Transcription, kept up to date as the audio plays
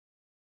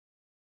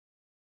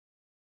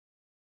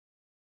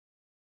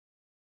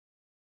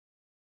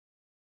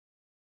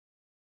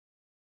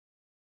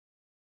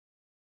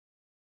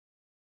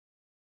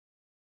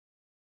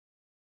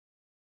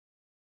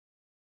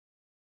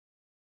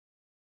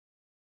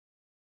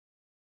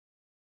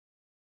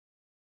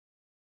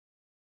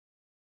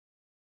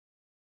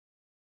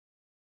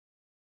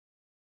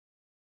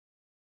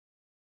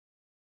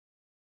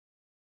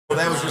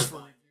That was just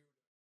for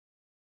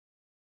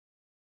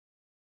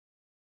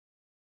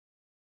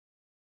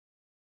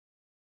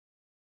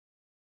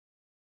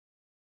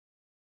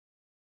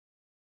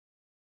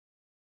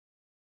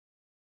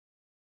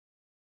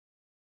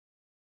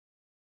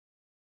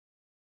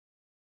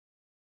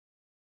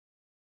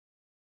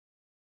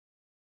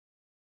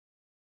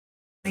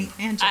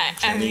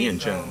Jenny and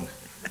Joan.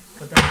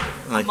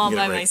 I'm all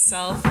by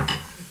myself.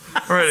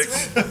 All right,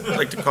 I'd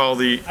like to call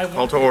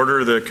to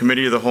order the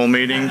committee of the whole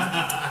meeting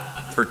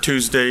for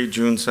Tuesday,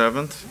 June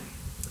 7th.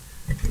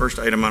 First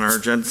item on our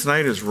agenda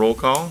tonight is roll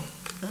call.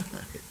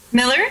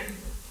 Miller?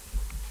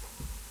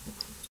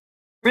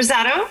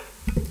 Rosato?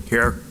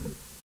 Here.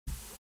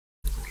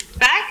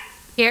 Beck?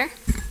 Here.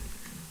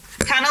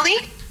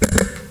 Connolly?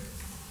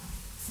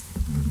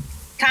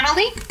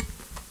 Connolly?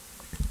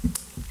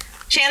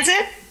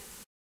 Chansit?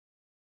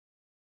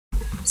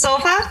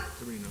 Sofa?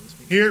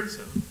 here.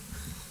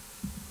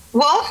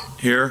 Wolf?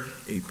 Here.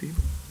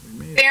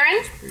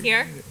 Barron?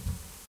 Here.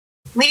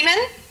 Lehman?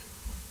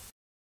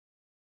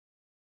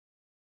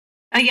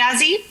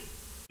 Ayazi?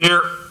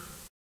 Here.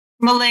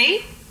 Malay?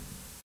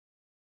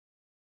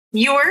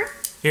 Ewer?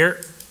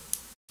 Here.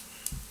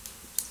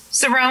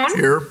 Cerrone?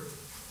 Here.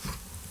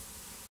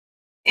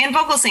 And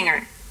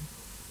Vogelsinger.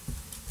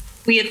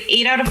 We have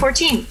 8 out of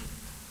 14.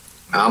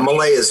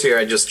 Malay is here.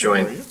 I just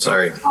joined.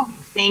 Sorry. Oh,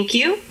 thank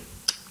you.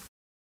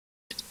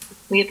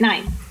 We have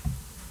 9.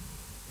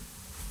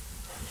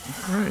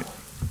 All right.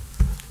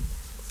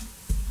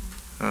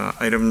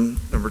 Item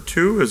number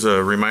 2 is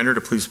a reminder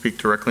to please speak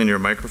directly into your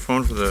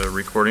microphone for the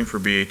recording for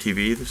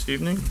BATV this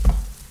evening.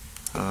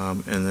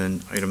 And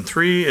then item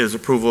 3 is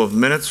approval of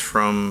minutes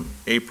from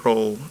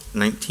April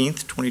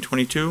 19th,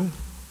 2022.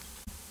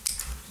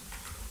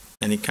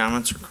 Any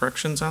comments or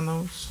corrections on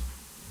those?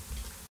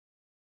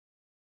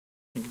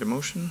 Can I get a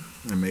motion?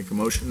 I make a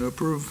motion to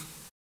approve.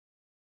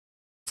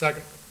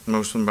 Second.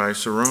 Motion by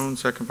Cerrone,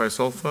 second by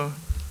Solfa.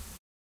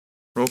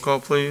 Roll call,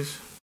 please.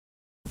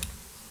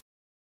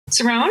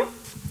 Cerrone?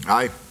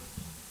 Aye.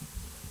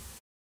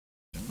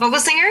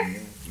 Vogelsinger?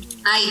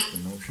 Aye. The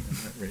motion,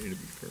 I'm not ready to be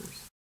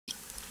first.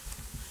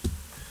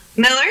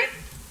 Miller?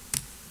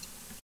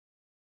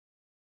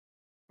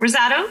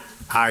 Rosato?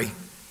 Aye.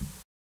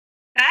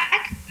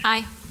 Beck?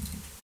 Aye.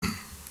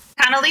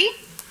 Connolly?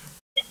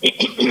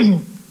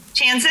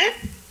 Chansit?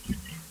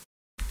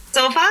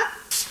 Sofa?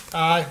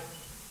 Aye.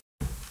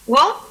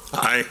 Wolf?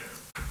 Aye.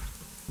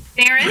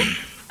 Barron?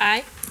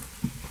 Aye.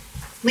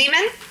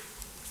 Lehman?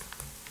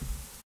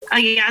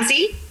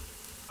 Ayazi?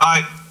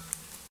 Aye.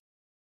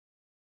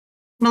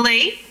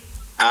 Malay?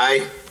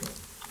 Aye.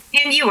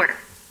 And Ewer.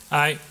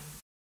 Aye.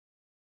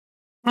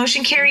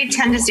 Motion carried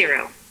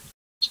 10-0.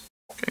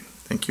 Okay,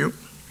 thank you.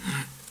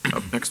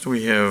 Up next,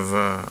 we have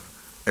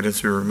items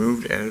to be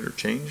removed, added, or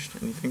changed.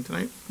 Anything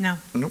tonight? No.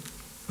 Nope.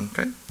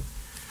 Okay.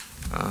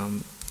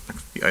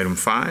 Next will be item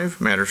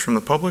 5, matters from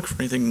the public for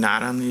anything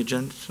not on the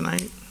agenda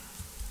tonight.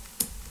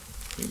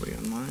 Anybody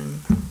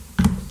online?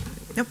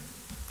 Nope.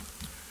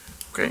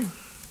 Okay.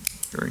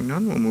 Hearing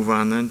none, we'll move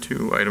on then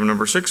to item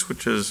number 6,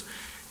 which is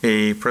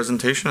a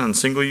presentation on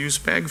single-use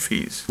bag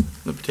fees from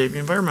the Batavia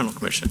Environmental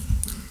Commission.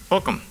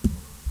 Welcome.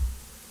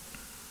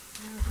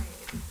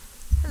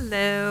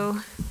 Hello.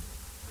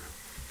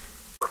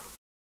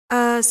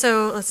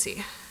 So let's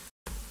see.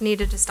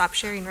 Needed to stop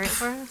sharing, right,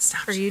 Laura?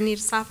 Stop. Or you need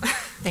to stop?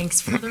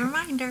 Thanks for the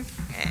reminder.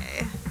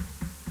 Okay.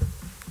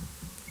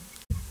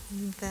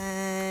 And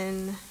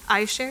then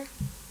I share.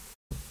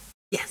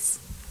 Yes.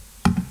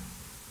 What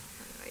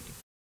do I do?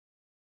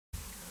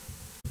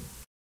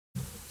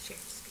 Share.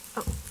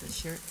 Oh, the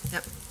shirt.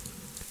 Yep.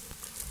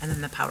 And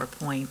then the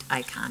PowerPoint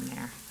icon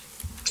there.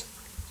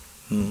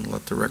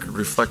 Let the record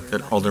reflect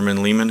that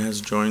Alderman Lehman has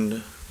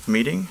joined the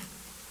meeting.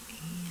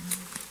 And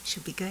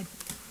should be good.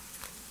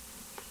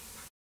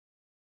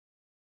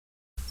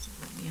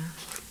 Yeah.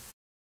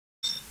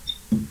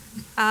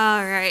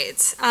 All right.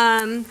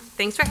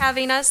 Thanks for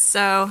having us.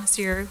 So as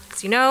you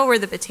know, we're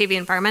the Batavia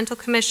Environmental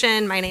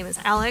Commission. My name is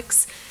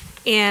Alex,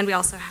 and we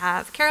also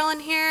have Carolyn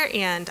here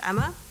and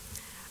Emma.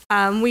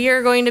 We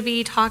are going to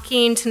be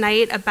talking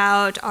tonight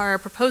about our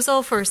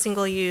proposal for a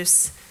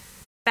single-use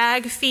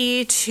bag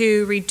fee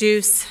to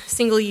reduce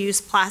single-use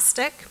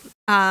plastic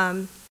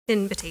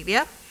in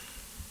Batavia.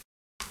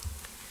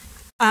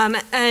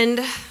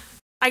 And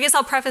I guess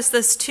I'll preface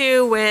this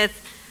too with,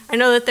 I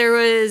know that there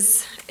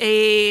was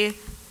a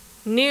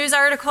news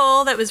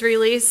article that was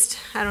released,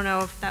 I don't know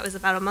if that was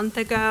about a month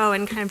ago,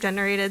 and kind of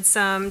generated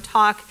some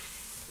talk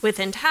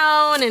within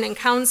town and in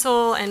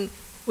council, and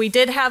we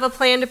did have a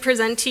plan to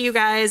present to you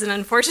guys, and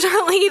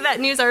unfortunately that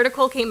news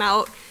article came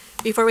out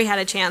before we had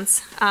a chance,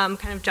 kind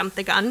of jumped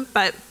the gun,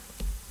 but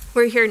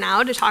we're here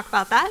now to talk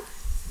about that.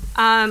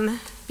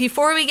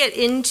 Before we get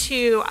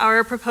into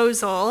our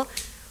proposal,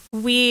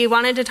 we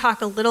wanted to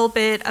talk a little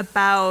bit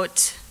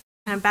about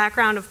kind of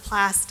background of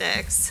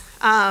plastics.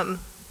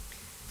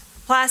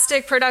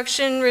 Plastic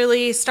production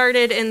really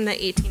started in the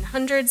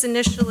 1800s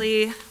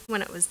initially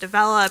when it was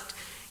developed,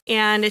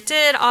 and it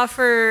did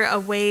offer a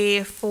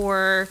way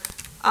for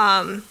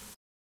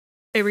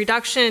a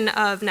reduction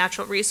of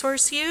natural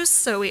resource use.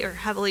 So we are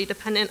heavily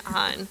dependent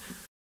on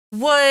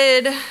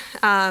wood,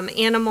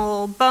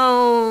 animal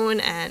bone,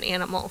 and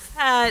animal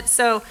fat.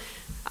 So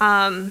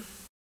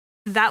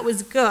that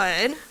was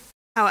good.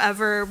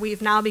 However,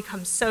 we've now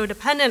become so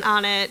dependent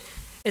on it,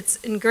 it's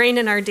ingrained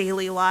in our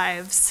daily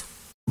lives.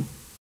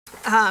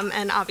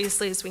 And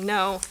obviously, as we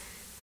know,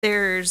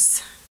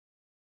 there's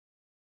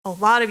a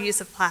lot of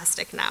use of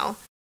plastic now.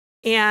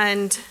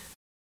 And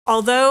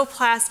although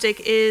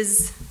plastic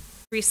is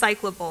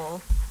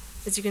recyclable,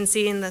 as you can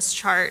see in this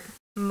chart,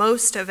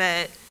 most of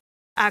it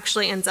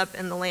actually ends up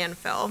in the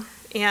landfill.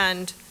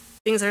 And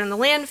things that are in the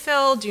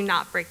landfill do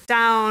not break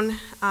down.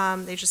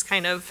 They just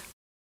kind of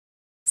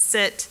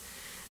sit,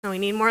 and we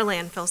need more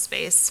landfill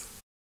space.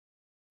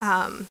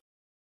 So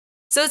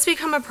it's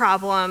become a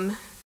problem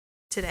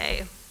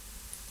today.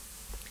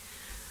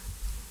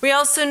 We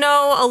also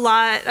know a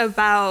lot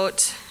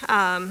about,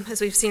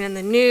 as we've seen in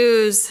the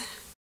news,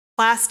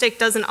 plastic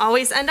doesn't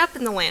always end up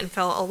in the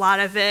landfill. A lot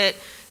of it,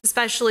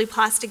 especially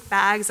plastic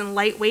bags and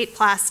lightweight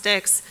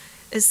plastics,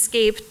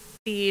 escape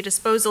the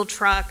disposal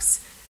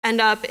trucks,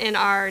 end up in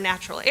our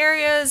natural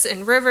areas,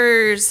 in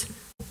rivers,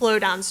 flow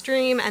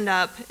downstream, end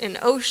up in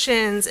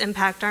oceans,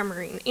 impact our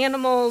marine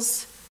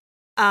animals.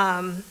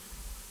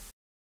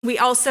 We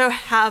also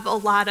have a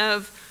lot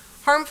of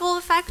harmful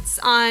effects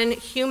on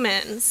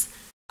humans,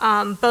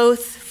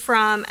 both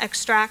from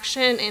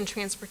extraction and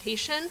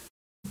transportation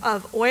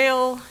of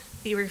oil,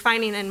 the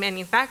refining and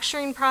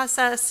manufacturing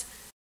process,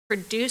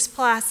 produce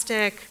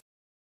plastic,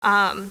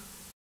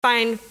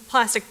 find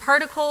plastic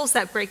particles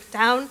that break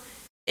down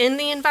in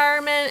the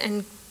environment,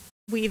 and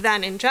we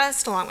then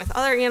ingest along with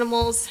other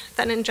animals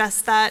that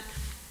ingest that.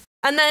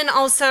 And then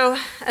also,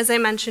 as I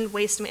mentioned,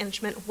 waste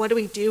management. What do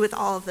we do with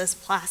all of this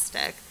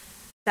plastic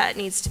that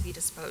needs to be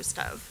disposed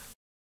of?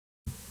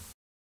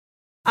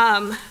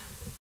 I'm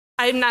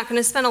not going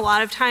to spend a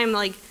lot of time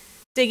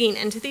digging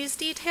into these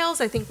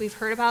details. I think we've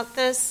heard about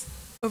this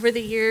over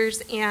the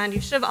years, and you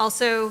should have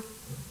also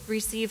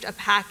received a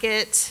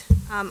packet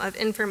of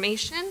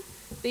information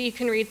that you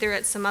can read through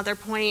at some other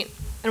point,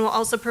 and we'll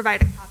also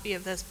provide a copy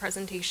of this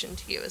presentation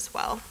to you as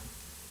well.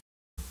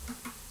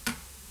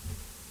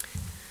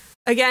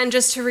 Again,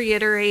 just to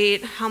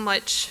reiterate how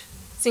much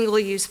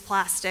single-use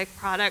plastic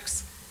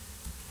products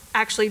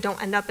actually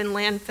don't end up in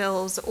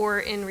landfills or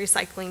in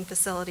recycling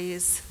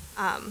facilities.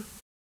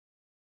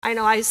 I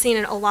know I've seen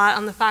it a lot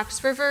on the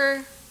Fox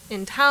River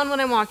in town when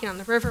I'm walking on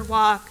the river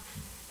walk,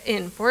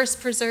 in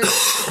forest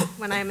preserves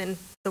when I'm in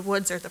the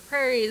woods or the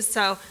prairies.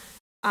 So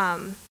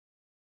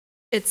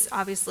it's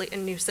obviously a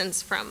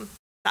nuisance from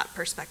that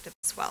perspective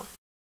as well.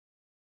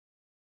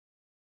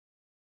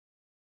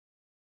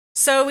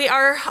 So we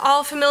are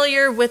all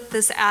familiar with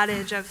this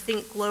adage of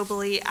think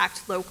globally,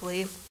 act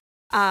locally.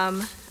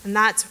 And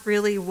that's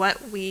really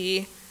what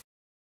we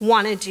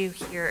want to do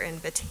here in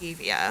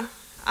Batavia.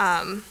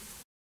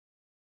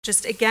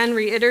 Just again,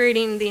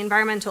 reiterating the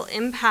environmental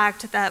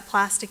impact that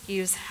plastic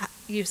use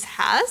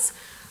has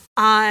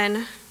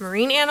on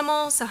marine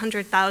animals.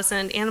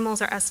 100,000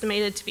 animals are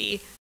estimated to be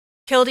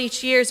killed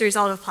each year as a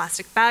result of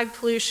plastic bag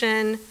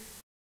pollution.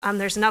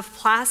 There's enough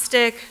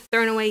plastic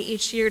thrown away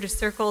each year to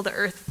circle the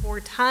earth 4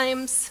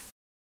 times.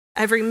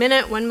 Every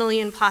minute, 1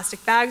 million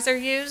plastic bags are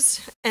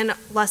used, and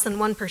less than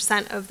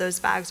 1% of those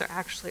bags are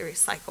actually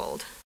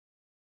recycled.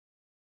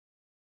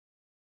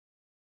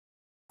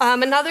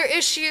 Another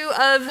issue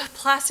of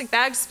plastic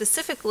bags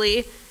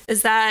specifically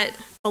is that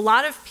a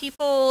lot of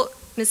people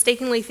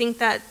mistakenly think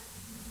that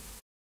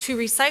to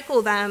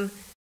recycle them,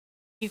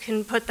 you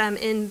can put them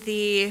in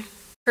the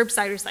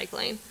curbside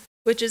recycling,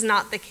 which is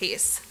not the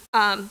case.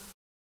 And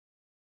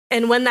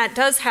when that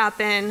does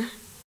happen,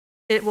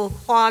 it will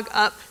clog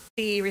up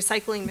the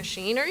recycling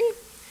machinery,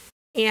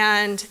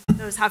 and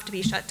those have to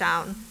be shut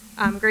down.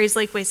 Grays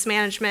Lake Waste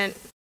Management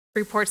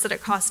reports that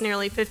it costs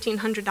nearly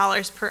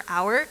 $1,500 per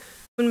hour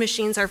when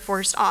machines are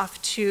forced off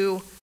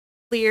to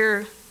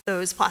clear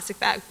those plastic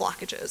bag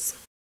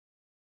blockages.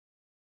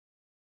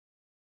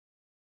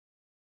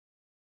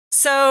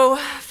 So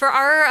for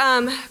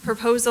our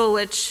proposal,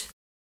 which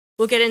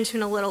we'll get into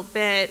in a little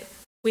bit,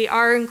 we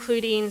are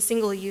including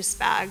single-use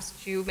bags,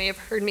 which you may have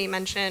heard me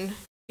mention a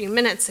few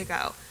minutes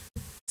ago.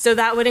 So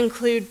that would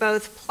include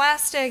both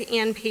plastic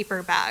and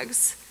paper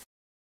bags.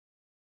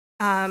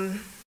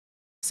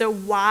 So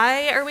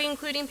why are we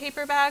including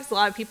paper bags? A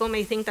lot of people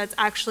may think that's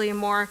actually a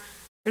more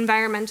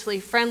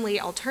environmentally friendly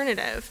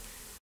alternative.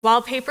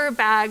 While paper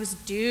bags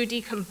do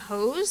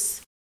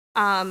decompose,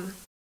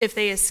 if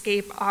they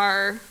escape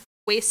our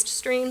waste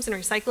streams and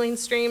recycling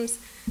streams,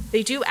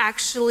 they do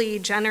actually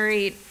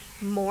generate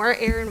more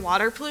air and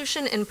water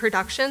pollution in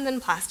production than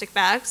plastic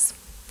bags,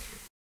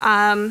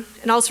 and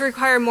also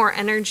require more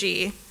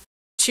energy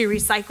to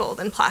recycle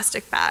than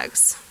plastic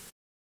bags.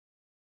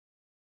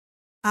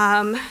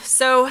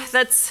 So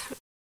that's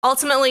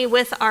ultimately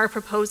with our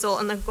proposal,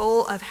 and the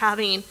goal of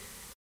having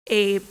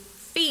a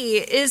fee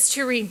is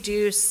to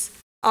reduce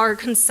our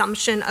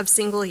consumption of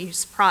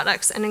single-use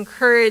products and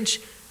encourage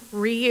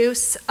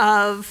reuse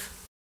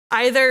of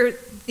either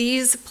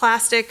these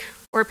plastic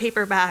or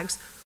paper bags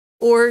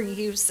or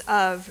use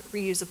of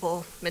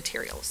reusable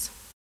materials.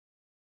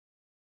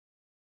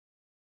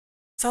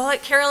 So I'll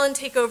let Carolyn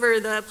take over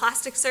the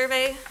plastic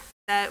survey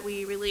that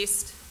we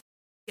released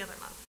the other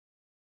month.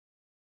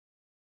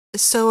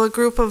 So a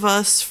group of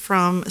us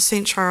from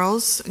St.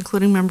 Charles,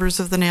 including members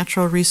of the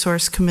Natural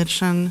Resource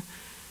Commission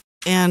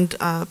and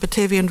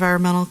Batavia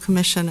Environmental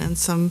Commission and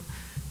some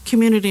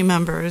community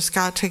members,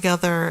 got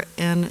together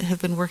and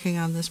have been working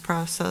on this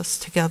process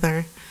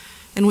together.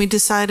 And we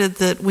decided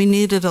that we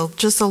needed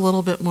just a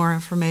little bit more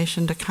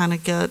information to kind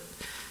of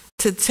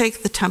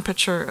take the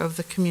temperature of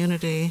the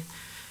community.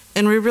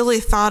 And we really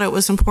thought it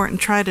was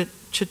important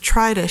to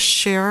try to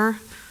share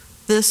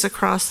this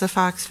across the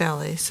Fox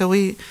Valley. So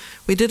we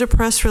did a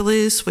press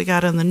release, we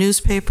got in the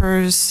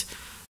newspapers,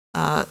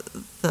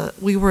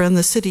 we were in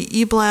the city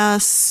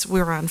e-blasts,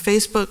 we were on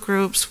Facebook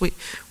groups.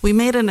 We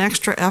made an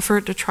extra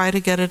effort to try to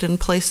get it in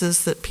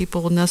places that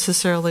people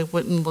necessarily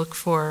wouldn't look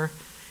for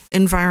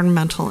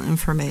environmental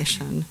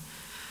information.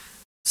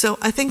 So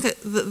I think that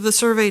the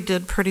survey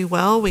did pretty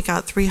well. We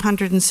got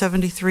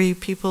 373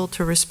 people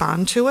to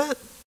respond to it.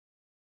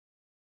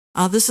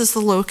 This is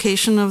the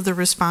location of the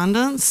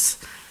respondents.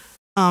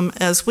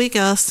 As we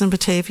guessed in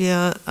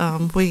Batavia,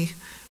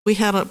 we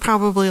had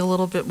probably a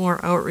little bit more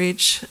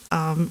outreach,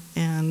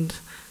 and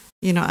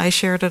I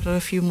shared it at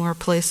a few more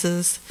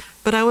places.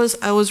 But I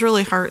was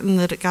really heartened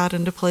that it got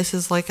into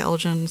places like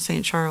Elgin,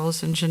 St.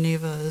 Charles, and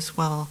Geneva as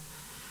well,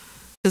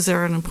 because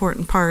they're an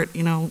important part.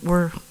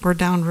 We're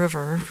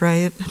downriver,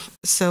 right?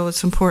 So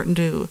it's important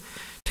to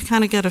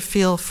kind of get a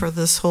feel for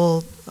this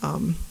whole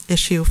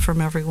issue from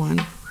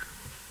everyone.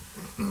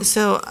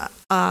 So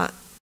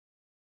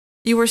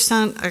you were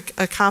sent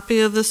a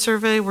copy of the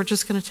survey. We're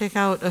just going to take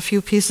out a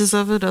few pieces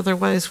of it.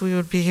 Otherwise, we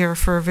would be here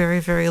for a very,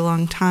 very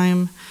long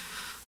time.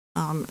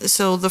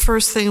 So the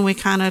first thing we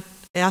kind of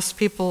asked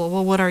people,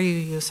 well, what are you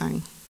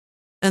using?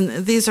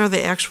 And these are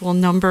the actual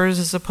numbers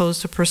as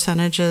opposed to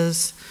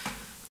percentages.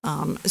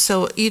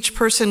 So each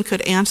person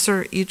could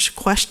answer each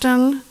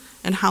question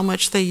and how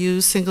much they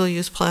use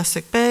single-use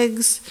plastic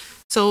bags.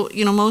 So,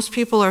 most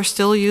people are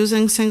still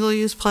using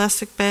single-use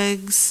plastic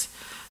bags.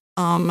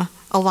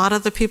 A lot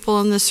of the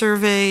people in the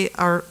survey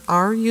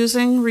are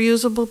using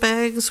reusable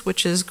bags,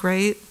 which is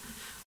great.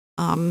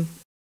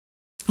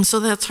 So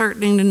that's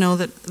heartening to know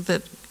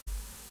that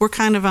we're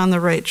kind of on the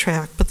right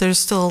track, but there's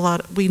still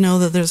we know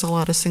that there's a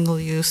lot of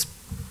single-use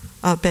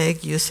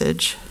bag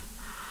usage.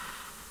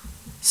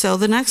 So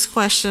the next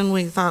question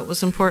we thought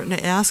was important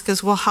to ask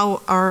is, well,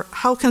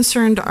 how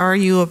concerned are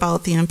you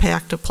about the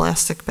impact of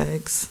plastic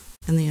bags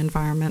in the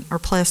environment, or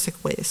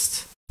plastic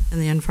waste in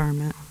the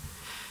environment?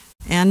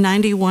 And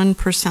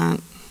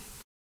 91%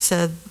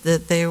 said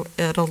that they were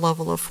at a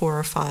level of 4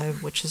 or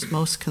 5, which is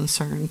most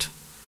concerned.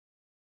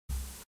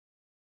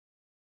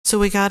 So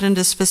we got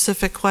into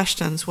specific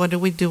questions. What do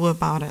we do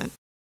about it?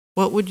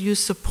 What would you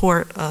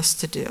support us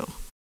to do?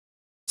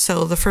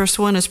 So the first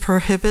one is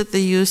prohibit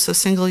the use of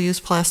single-use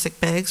plastic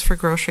bags for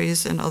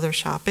groceries and other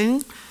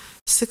shopping.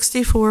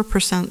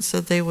 64%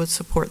 said they would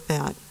support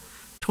that.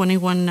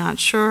 21% not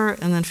sure,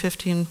 and then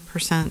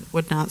 15%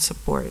 would not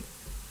support.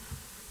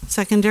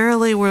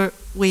 Secondarily,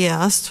 we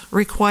asked,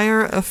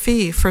 require a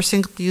fee for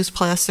single-use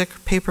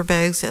plastic paper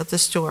bags at the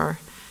store.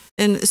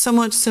 In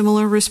somewhat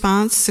similar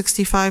response,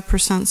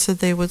 65% said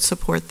they would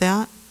support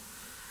that.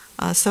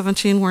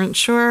 17% weren't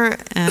sure,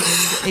 and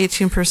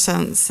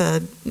 18%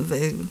 said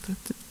they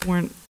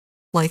weren't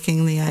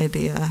liking the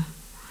idea.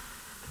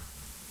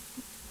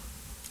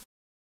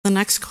 The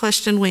next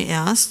question we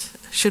asked,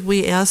 should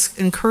we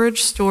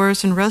encourage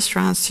stores and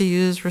restaurants to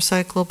use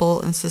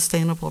recyclable and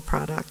sustainable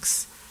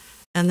products?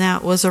 And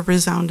that was a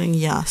resounding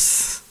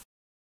yes.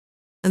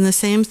 And the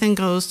same thing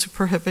goes to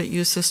prohibit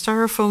use of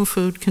styrofoam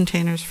food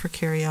containers for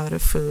carry-out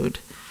of food.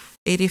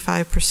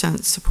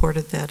 85%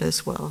 supported that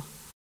as well.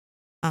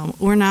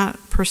 We're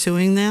not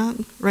pursuing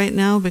that right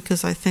now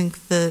because I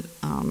think that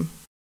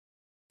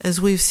as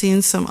we've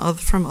seen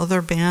from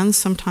other bans,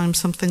 sometimes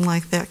something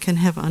like that can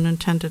have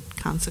unintended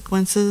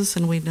consequences,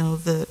 and we know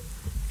that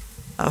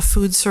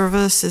food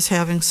service is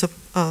having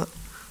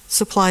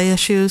supply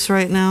issues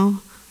right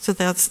now. So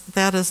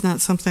that is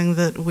not something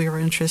that we're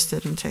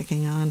interested in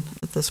taking on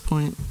at this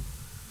point.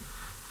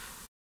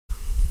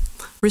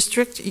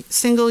 Restrict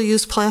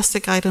single-use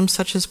plastic items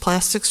such as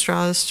plastic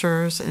straws,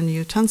 stirrers, and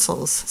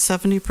utensils.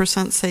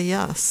 70% say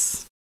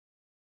yes.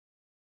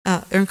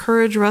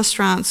 Encourage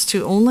restaurants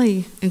to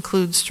only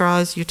include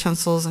straws,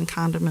 utensils, and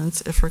condiments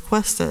if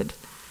requested.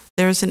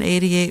 There's an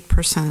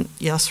 88%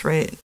 yes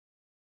rate,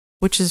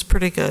 which is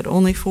pretty good.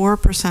 Only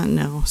 4%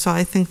 no. So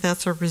I think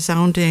that's a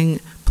resounding,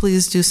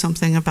 please do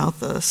something about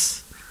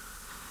this.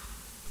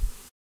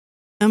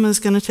 Emma's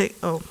going to take,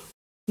 oh,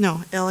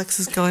 no, Alex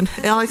is going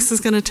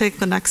to take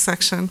the next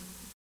section.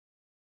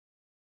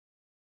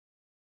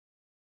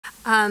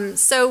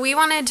 So we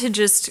wanted to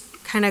just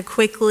kind of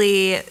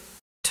quickly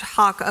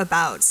talk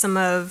about some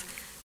of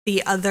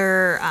the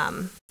other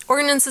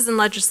ordinances and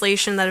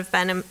legislation that have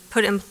been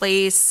put in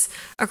place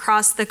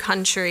across the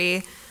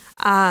country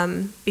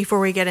before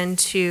we get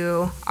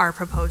into our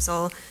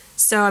proposal.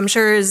 So I'm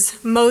sure,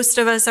 as most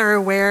of us are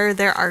aware,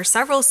 there are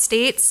several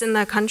states in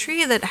the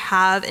country that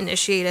have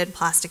initiated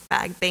plastic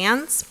bag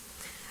bans.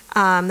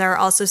 There are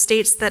also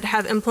states that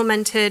have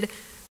implemented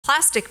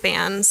plastic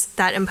bans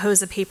that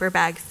impose a paper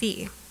bag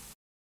fee,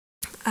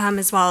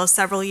 as well as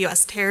several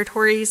U.S.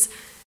 territories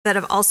that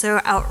have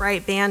also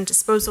outright banned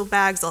disposal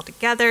bags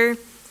altogether,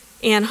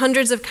 and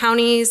hundreds of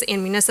counties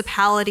and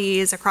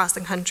municipalities across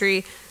the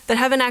country that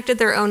have enacted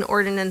their own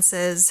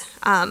ordinances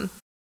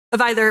of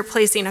either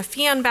placing a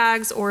fee on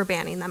bags or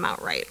banning them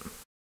outright.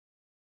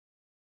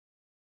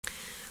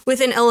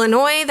 Within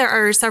Illinois, there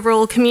are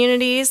several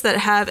communities that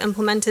have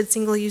implemented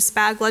single-use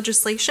bag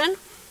legislation,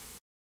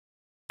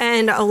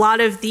 and a lot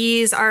of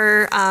these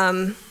are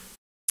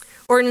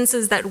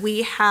ordinances that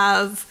we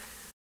have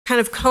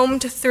kind of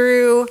combed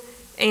through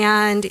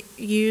and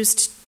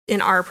used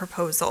in our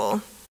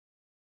proposal.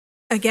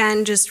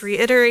 Again, just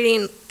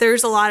reiterating,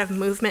 there's a lot of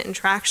movement and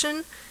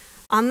traction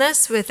on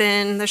this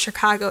within the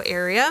Chicago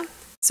area.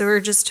 So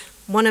we're just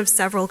one of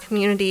several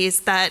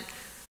communities that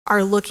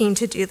are looking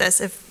to do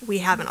this if we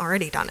haven't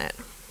already done it.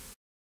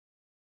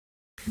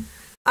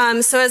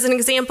 So as an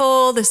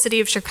example, the city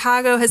of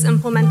Chicago has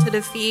implemented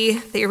a fee.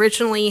 They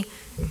originally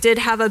did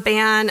have a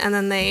ban, and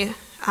then they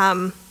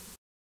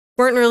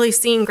weren't really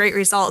seeing great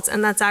results.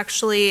 And that's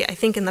actually, I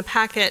think in the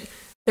packet,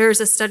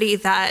 there's a study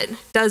that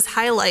does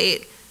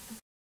highlight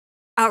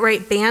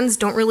outright bans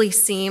don't really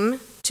seem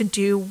to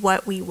do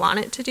what we want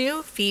it to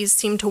do. Fees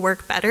seem to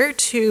work better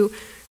to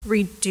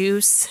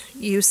reduce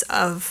use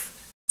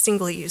of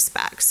single-use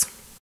bags.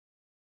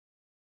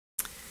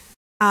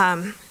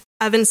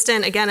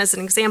 Evanston, again, as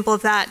an example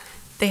of that,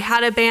 they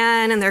had a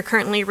ban and they're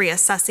currently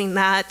reassessing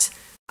that.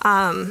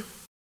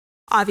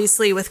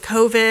 Obviously, with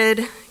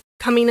COVID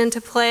coming into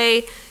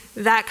play,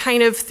 that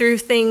kind of threw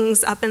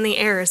things up in the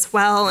air as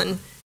well, and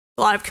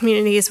a lot of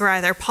communities were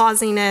either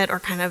pausing it or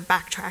kind of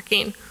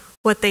backtracking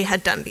what they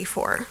had done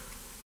before.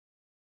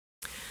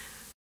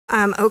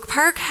 Oak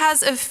Park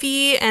has a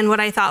fee, and what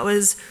I thought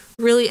was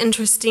really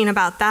interesting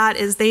about that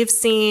is they've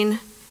seen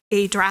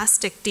a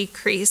drastic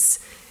decrease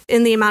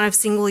in the amount of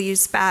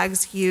single-use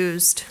bags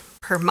used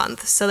per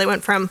month. So they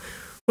went from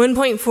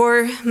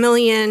 1.4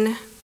 million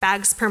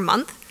bags per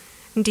month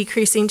and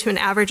decreasing to an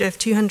average of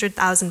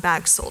 200,000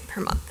 bags sold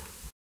per month.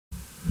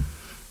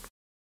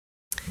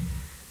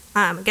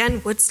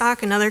 Again,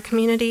 Woodstock, another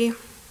community,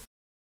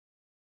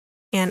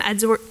 and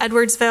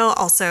Edwardsville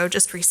also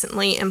just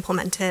recently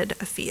implemented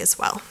a fee as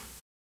well.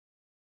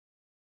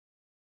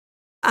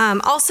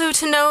 Also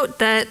to note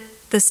that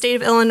the state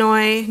of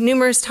Illinois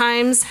numerous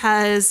times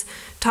has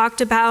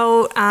talked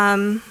about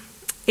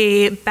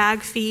a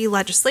bag fee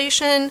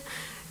legislation,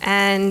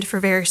 and for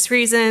various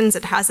reasons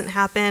it hasn't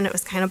happened. It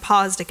was kind of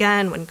paused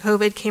again when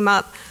COVID came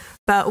up,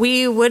 but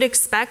we would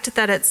expect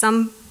that at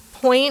some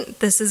point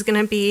this is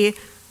going to be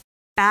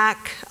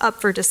back up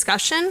for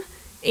discussion,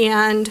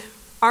 and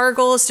our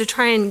goal is to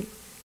try and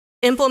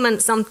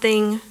implement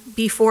something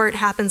before it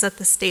happens at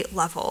the state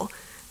level.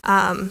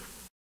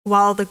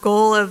 While the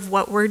goal of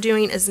what we're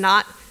doing is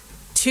not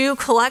to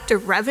collect a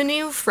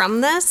revenue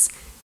from this,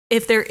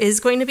 if there is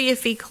going to be a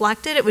fee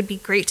collected, it would be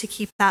great to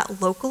keep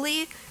that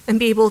locally and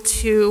be able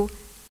to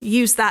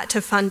use that to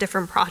fund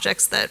different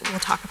projects that we'll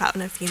talk about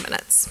in a few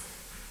minutes.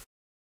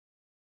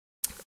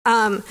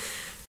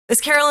 As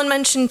Carolyn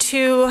mentioned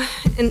too,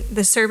 in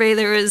the survey,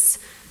 there was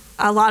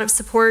a lot of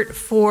support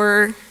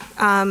for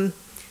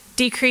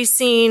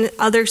decreasing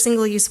other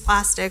single-use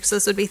plastics.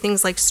 Those would be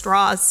things like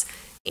straws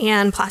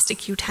and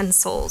plastic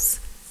utensils.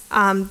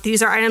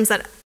 These are items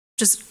that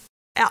just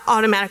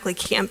automatically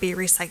can't be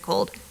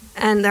recycled.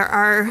 And there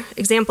are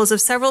examples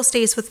of several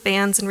states with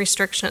bans and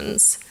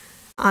restrictions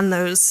on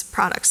those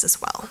products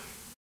as well.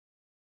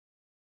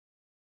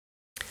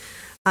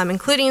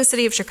 Including the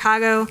city of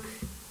Chicago,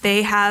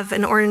 they have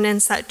an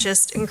ordinance that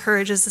just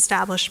encourages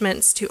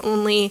establishments to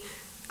only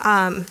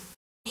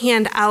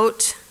hand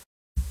out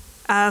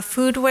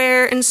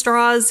foodware and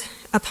straws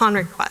upon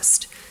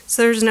request.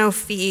 So there's no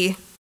fee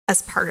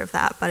as part of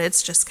that, but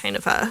it's just kind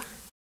of a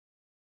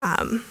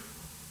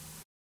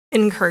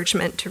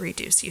encouragement to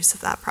reduce use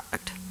of that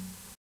product.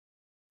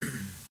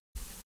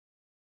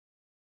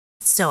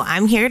 So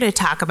I'm here to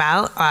talk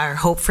about our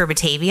Hope for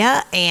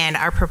Batavia and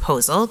our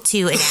proposal to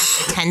enact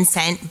a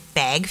 10-cent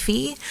bag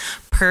fee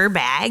per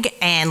bag.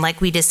 And like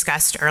we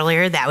discussed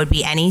earlier, that would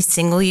be any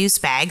single-use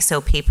bag,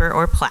 so paper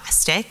or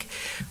plastic.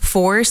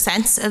 4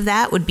 cents of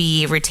that would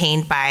be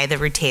retained by the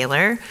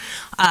retailer.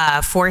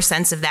 4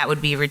 cents of that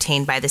would be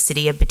retained by the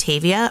city of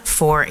Batavia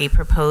for a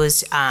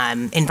proposed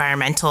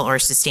environmental or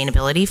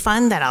sustainability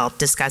fund that I'll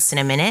discuss in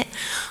a minute.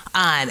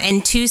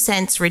 And 2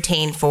 cents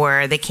retained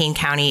for the Kane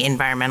County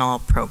environmental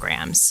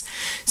programs.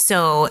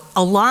 So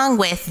along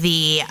with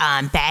the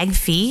bag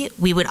fee,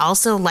 we would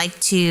also like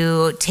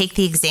to take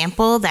the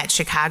example that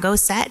Chicago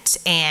set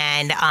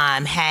and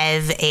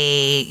have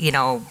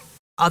a,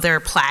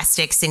 other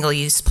plastic,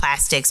 single-use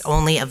plastics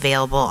only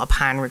available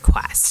upon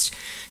request.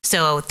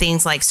 So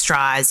things like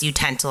straws,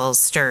 utensils,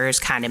 stirs,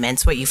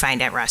 condiments, what you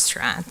find at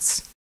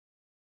restaurants.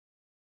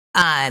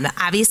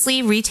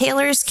 Obviously,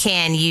 retailers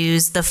can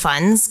use the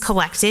funds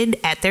collected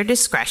at their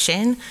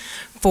discretion.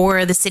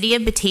 For the city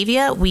of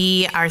Batavia,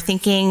 we are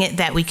thinking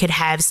that we could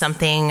have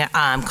something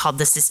called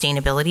the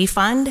Sustainability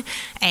Fund,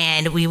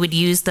 and we would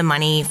use the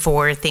money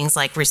for things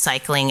like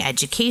recycling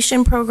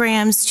education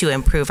programs to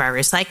improve our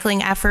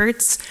recycling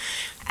efforts,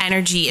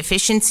 energy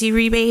efficiency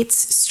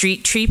rebates,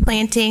 street tree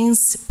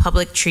plantings,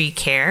 public tree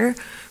care,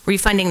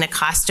 refunding the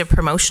cost of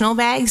promotional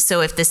bags.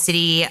 So if the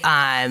city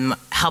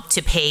helped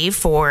to pay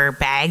for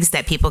bags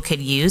that people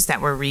could use that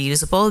were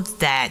reusable,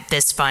 that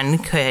this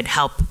fund could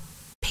help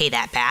pay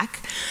that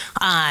back.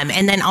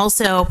 And then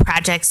also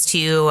projects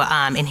to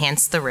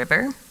enhance the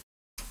river.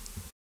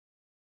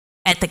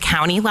 At the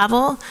county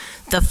level,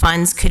 the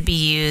funds could be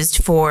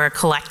used for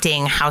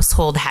collecting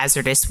household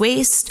hazardous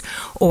waste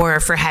or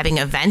for having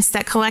events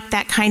that collect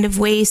that kind of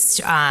waste,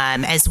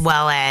 as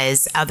well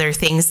as other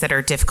things that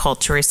are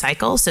difficult to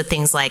recycle. So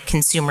things like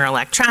consumer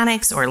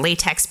electronics or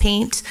latex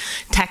paint,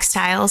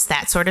 textiles,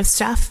 that sort of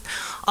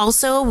stuff.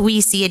 Also,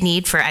 we see a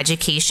need for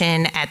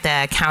education at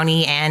the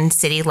county and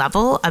city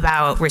level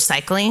about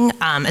recycling,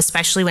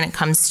 especially when it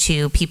comes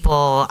to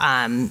people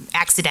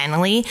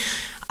accidentally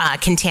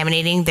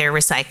contaminating their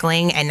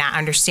recycling and not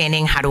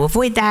understanding how to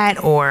avoid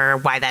that or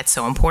why that's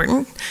so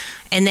important.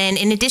 And then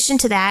in addition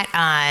to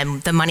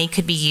that, the money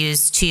could be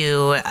used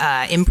to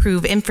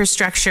improve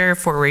infrastructure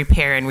for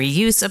repair and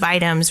reuse of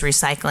items,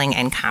 recycling,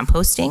 and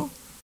composting.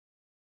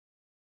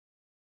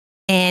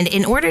 And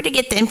in order to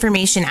get the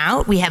information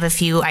out, we have a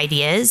few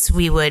ideas.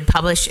 We would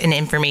publish an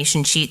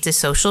information sheet to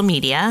social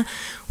media.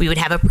 We would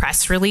have a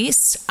press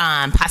release,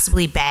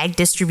 possibly bag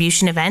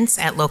distribution events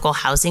at local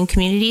housing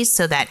communities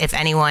so that if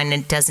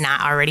anyone does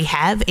not already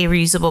have a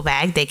reusable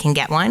bag, they can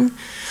get one.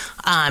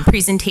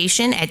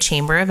 Presentation at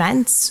chamber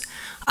events.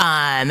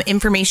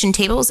 Information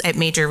tables at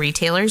major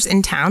retailers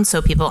in town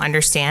so people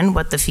understand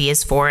what the fee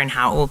is for and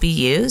how it will be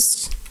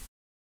used.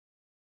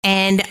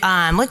 And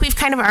like we've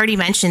kind of already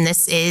mentioned,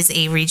 this is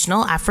a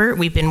regional effort.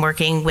 We've been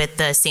working with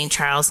the St.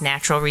 Charles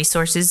Natural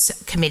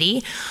Resources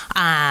Committee,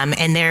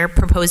 and they're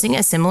proposing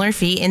a similar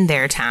fee in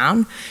their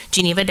town.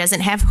 Geneva doesn't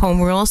have home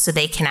rules, so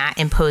they cannot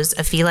impose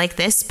a fee like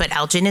this, but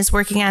Elgin is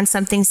working on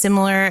something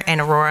similar,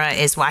 and Aurora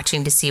is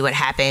watching to see what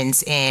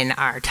happens in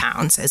our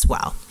towns as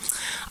well.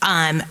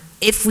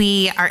 If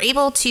we are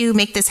able to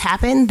make this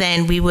happen,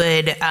 then we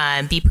would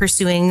be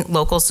pursuing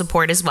local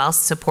support as well,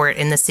 support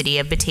in the city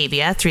of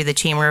Batavia through the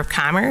Chamber of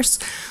Commerce,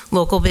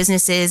 local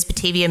businesses,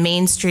 Batavia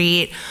Main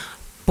Street,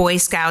 Boy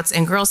Scouts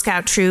and Girl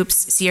Scout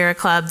troops, Sierra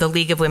Club, the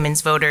League of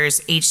Women's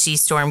Voters, HC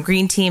Storm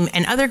Green Team,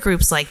 and other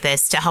groups like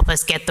this to help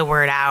us get the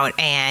word out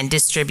and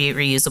distribute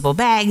reusable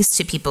bags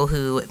to people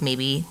who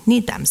maybe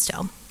need them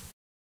still.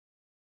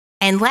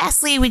 And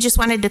lastly, we just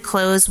wanted to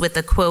close with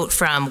a quote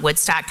from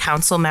Woodstock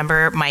Council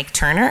member Mike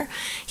Turner.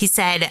 He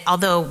said,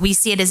 although we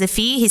see it as a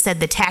fee, he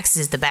said the tax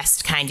is the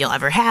best kind you'll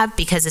ever have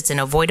because it's an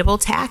avoidable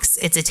tax.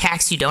 It's a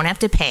tax you don't have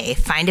to pay.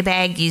 Find a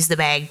bag, use the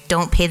bag,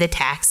 don't pay the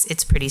tax.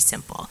 It's pretty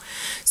simple.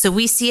 So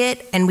we see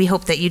it, and we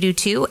hope that you do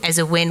too, as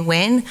a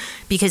win-win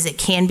because it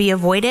can be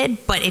avoided.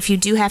 But if you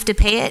do have to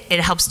pay it, it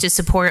helps to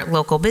support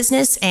local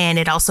business and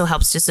it also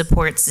helps to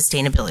support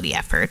sustainability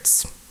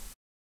efforts.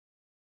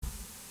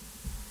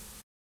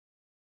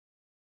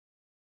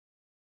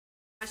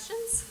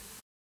 Questions?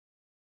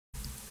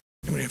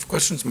 Anybody have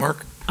questions?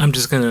 Mark? I'm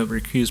just going to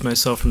recuse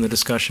myself from the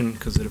discussion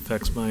because it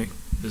affects my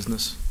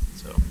business.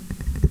 So,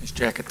 Nice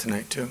jacket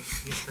tonight, too.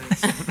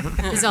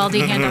 Does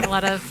Aldi hand out a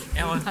lot of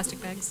plastic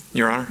bags?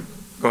 Your Honor,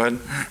 go ahead.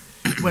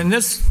 When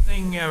this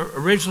thing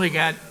originally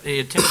got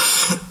the attention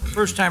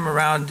first time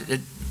around,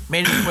 it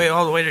made its way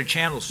all the way to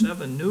Channel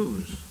 7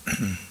 News.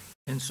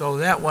 And so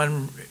that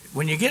one,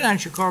 when you get on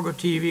Chicago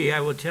TV,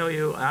 I will tell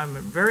you, I'm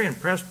very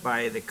impressed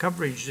by the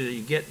coverage that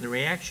you get and the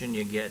reaction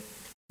you get,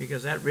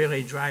 because that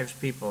really drives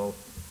people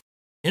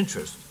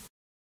interest.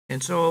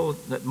 And so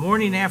the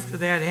morning after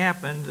that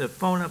happened, the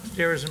phone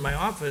upstairs in my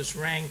office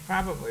rang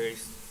probably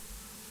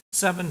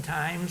 7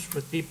 times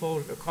with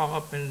people to call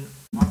up and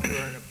offer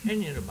an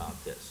opinion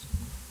about this.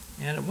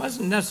 And it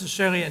wasn't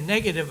necessarily a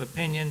negative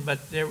opinion, but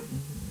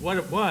what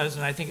it was,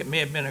 and I think it may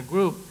have been a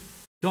group,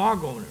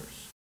 dog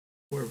owners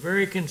were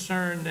very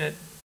concerned that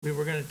we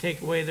were going to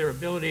take away their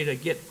ability to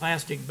get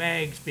plastic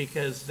bags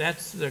because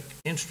that's the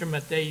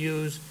instrument they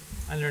use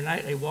on their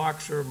nightly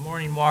walks or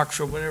morning walks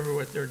or whatever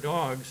with their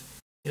dogs,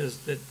 is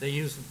that they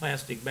use the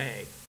plastic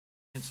bag.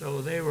 And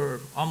so they were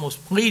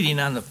almost pleading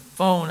on the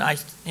phone.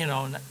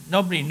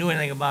 Nobody knew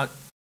anything about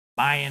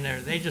buying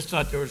it. They just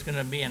thought there was going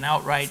to be an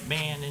outright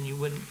ban and you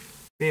wouldn't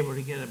be able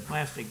to get a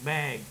plastic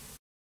bag.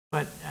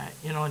 But,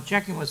 in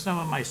checking with some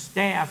of my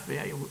staff,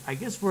 I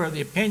guess we're of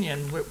the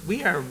opinion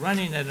we are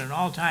running at an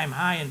all-time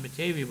high in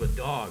Batavia with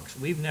dogs.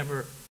 We've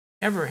never,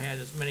 ever had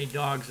as many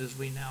dogs as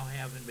we now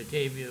have in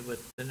Batavia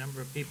with the number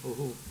of people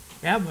who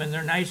have them. And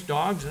they're nice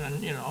dogs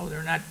and,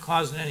 they're not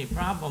causing any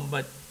problem.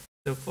 But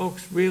the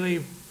folks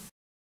really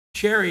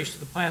cherish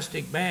the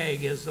plastic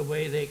bag as the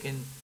way they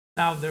can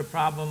solve their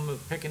problem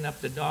of picking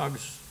up the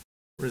dog's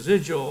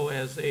residual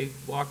as they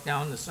walk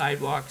down the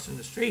sidewalks and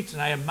the streets.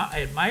 And I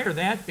admire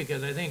that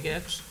because I think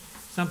that's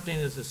something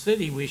as a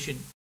city we should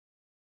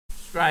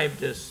strive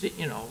to see,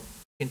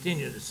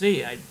 continue to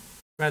see. I'd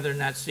rather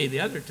not see the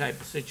other type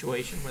of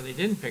situation where they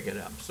didn't pick it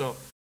up. So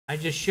I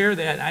just share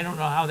that. I don't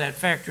know how that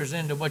factors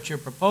into what you're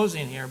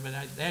proposing here, but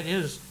that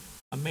is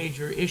a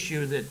major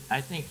issue that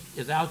I think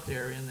is out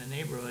there in the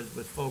neighborhood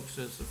with folks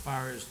as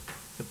far as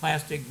the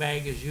plastic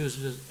bag is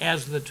used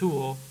as the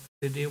tool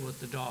to deal with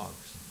the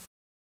dogs.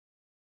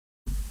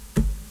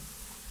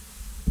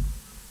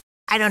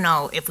 I don't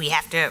know if we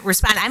have to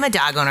respond. I'm a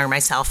dog owner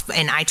myself,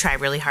 and I try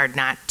really hard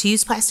not to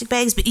use plastic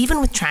bags. But even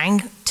with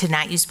trying to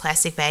not use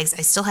plastic bags,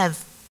 I still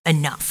have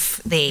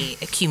enough. They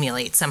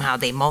accumulate somehow.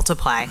 They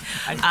multiply,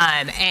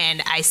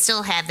 and I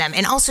still have them.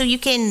 And also,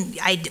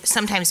 I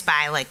sometimes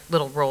buy like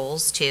little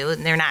rolls too,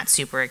 and they're not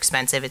super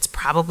expensive. It's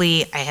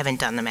probably, I haven't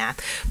done the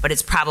math, but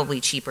it's probably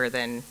cheaper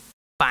than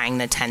buying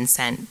the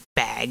 10-cent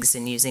bags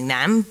and using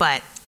them.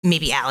 But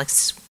maybe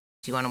Alex,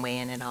 do you want to weigh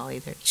in at all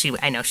either?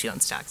 I know she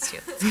owns dogs too.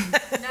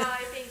 No,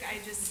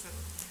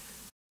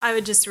 I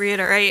would just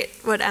reiterate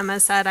what Emma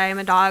said. I am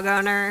a dog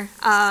owner.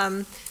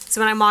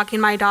 So when I'm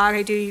walking my dog,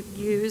 I do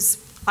use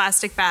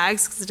plastic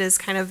bags because it is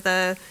kind of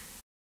the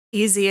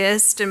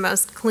easiest and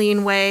most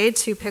clean way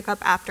to pick up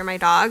after my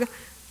dog.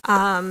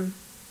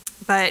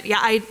 But yeah,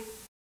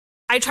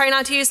 I try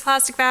not to use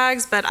plastic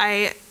bags, but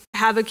I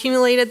have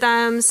accumulated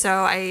them.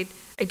 So I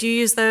do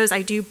use those.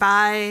 I do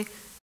buy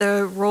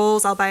the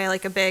rolls. I'll buy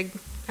like a big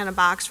kind of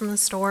box from the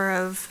store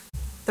of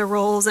the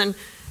rolls, and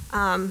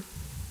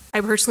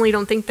I personally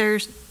don't think they're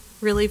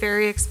really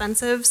very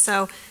expensive,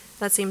 so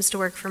that seems to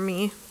work for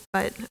me.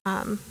 But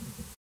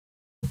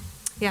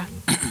yeah.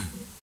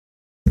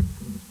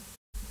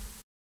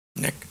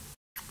 Nick?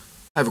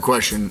 I have a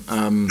question,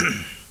 and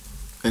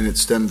it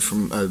stemmed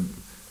from,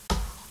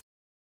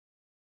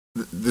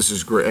 this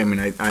is great. I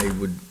mean,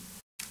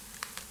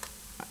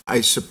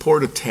 I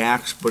support a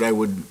tax, but I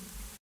would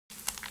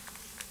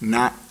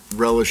not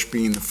relish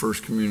being the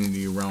first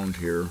community around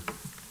here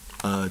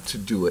to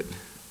do it.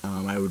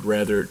 I would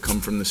rather it come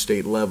from the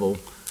state level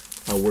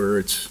where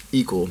it's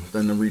equal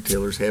than the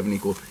retailers have an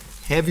equal.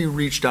 Have you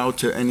reached out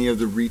to any of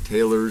the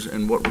retailers,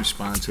 and what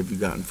response have you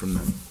gotten from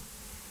them?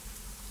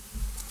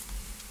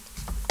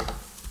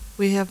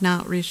 We have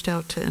not reached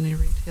out to any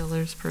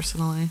retailers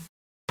personally.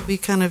 We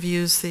kind of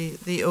use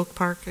the Oak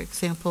Park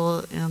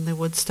example and the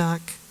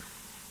Woodstock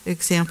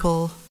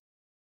example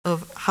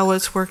of how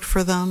it's worked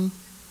for them.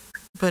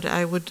 But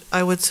I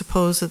would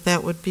suppose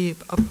that would be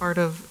a part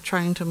of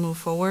trying to move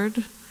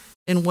forward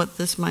in what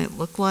this might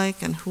look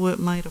like and who it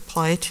might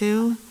apply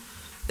to,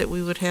 that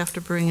we would have to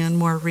bring in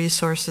more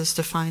resources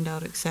to find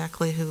out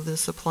exactly who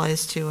this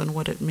applies to and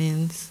what it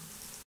means.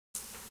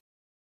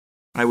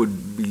 I would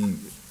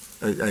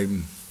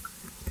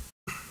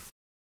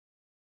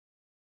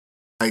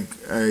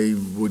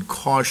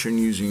caution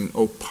using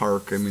Oak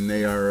Park. I mean,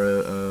 they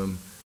are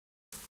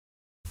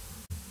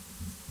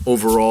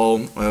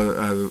overall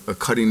a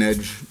cutting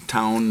edge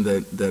town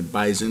that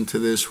buys into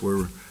this,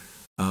 where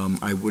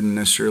I wouldn't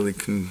necessarily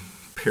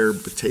compare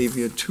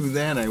Batavia to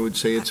that. I would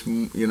say it's,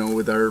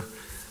 with our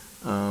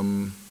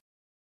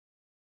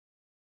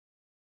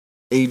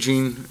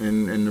aging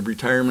and the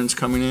retirements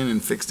coming in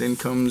and fixed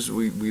incomes,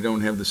 we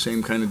don't have the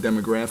same kind of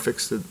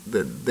demographics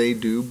that they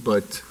do,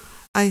 but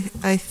I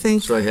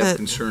think so I have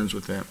concerns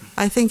with that.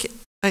 I think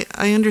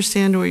I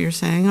understand what you're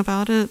saying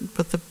about it,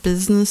 but the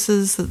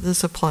businesses that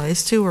this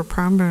applies to are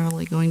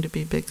primarily going to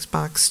be big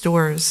box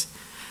stores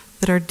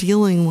that are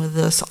dealing with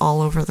this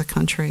all over the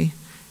country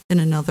in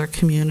another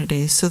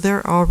community. So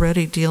they're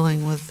already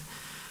dealing with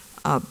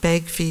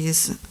bag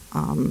fees,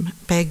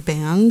 bag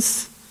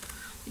bans.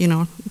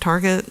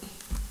 Target,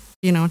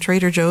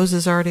 Trader Joe's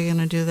is already going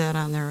to do that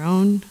on their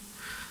own.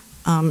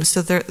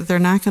 So they're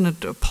not going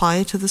to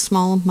apply to the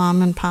small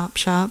mom and pop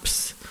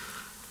shops.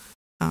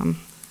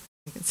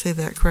 I can say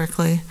that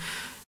correctly.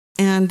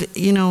 And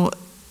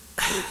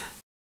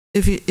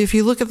if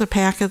you look at the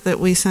packet that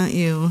we sent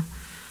you,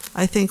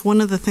 I think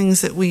one of the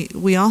things that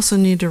we also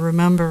need to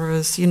remember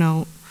is,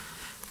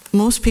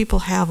 most people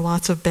have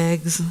lots of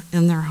bags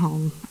in their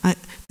home.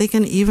 They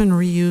can even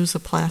reuse a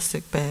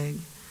plastic bag.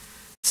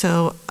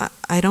 So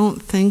I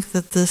don't think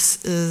that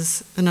this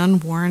is an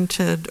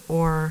unwarranted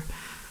or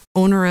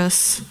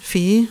onerous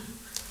fee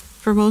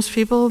for most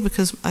people,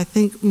 because I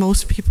think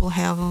most people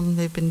have them.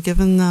 They've been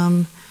given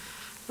them.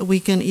 We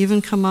can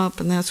even come up,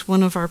 and that's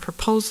one of our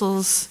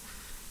proposals,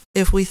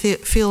 if we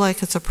feel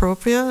like it's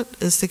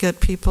appropriate, is to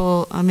get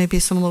people, maybe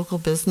some local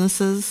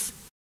businesses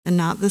and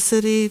not the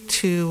city,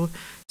 to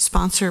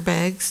sponsor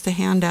bags to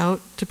hand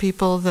out to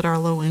people that are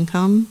low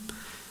income.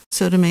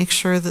 So to make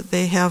sure that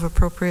they have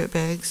appropriate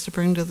bags to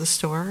bring to the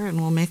store,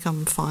 and we'll make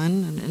them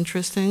fun and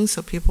interesting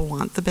so people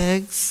want the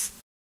bags.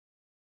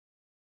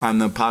 On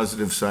the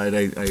positive side,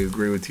 I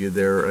agree with you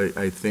there.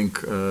 I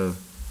think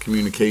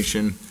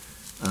communication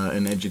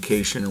and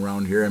education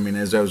around here. I mean,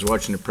 as I was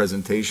watching the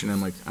presentation,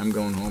 I'm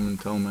going home and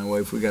telling my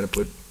wife we got to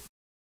put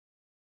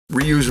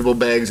reusable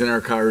bags in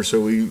our cars, so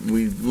we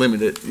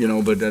limit it,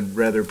 but I'd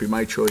rather it be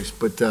my choice.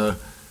 But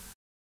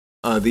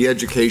the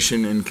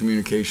education and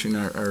communication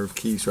are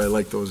key, so I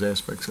like those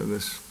aspects of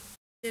this.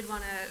 did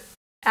want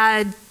to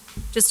add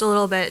just a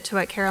little bit to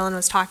what Carolyn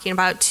was talking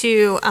about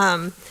too.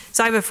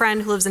 So I have a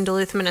friend who lives in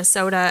Duluth,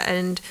 Minnesota,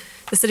 and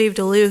the city of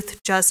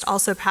Duluth just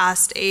also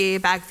passed a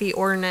bag fee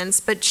ordinance,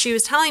 but she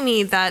was telling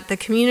me that the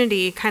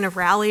community kind of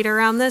rallied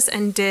around this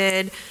and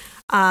did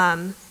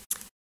kind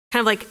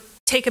of like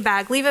take a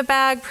bag, leave a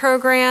bag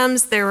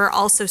programs. There were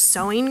also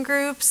sewing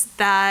groups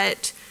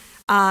that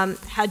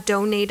had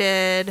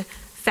donated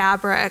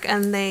fabric,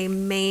 and they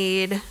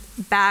made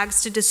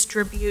bags to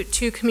distribute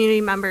to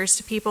community members,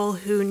 to people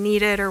who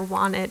needed or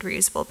wanted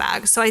reusable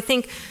bags. So I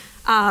think,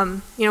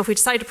 if we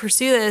decide to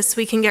pursue this,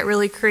 we can get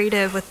really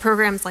creative with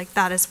programs like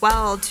that as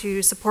well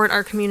to support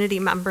our community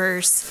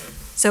members,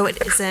 so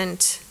it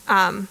isn't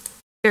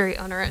very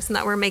onerous, and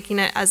that we're making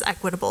it as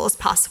equitable as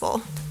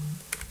possible.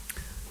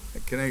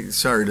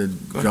 Sorry to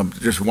jump,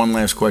 just one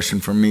last question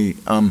from me.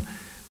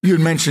 You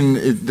had mentioned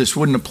this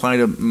wouldn't apply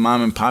to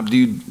mom and pop. Do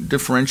you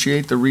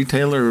differentiate the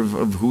retailer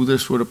of who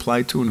this would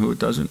apply to and who it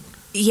doesn't?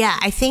 Yeah,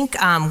 I think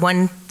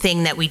one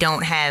thing that we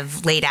don't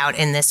have laid out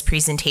in this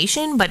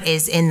presentation, but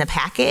is in the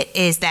packet,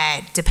 is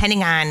that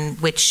depending on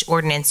which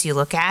ordinance you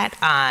look at,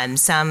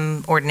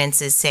 some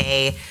ordinances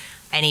say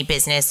any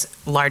business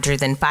larger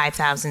than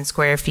 5,000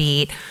 square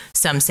feet.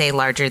 Some say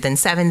larger than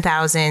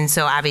 7,000.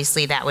 So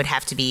obviously that would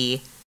have to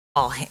be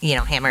all,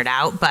 hammered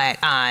out. But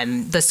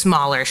the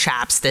smaller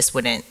shops, this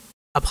wouldn't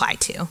apply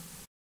to.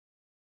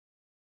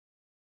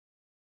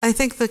 I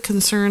think the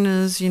concern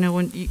is,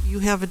 when you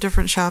have a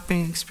different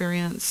shopping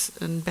experience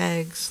in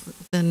bags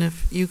than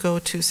if you go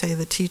to, say,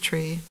 the Tea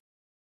Tree,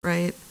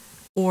 right?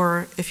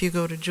 Or if you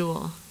go to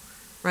Jewel,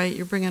 right?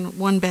 You're bringing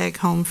one bag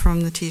home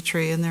from the Tea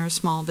Tree, and they're a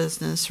small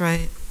business,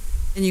 right?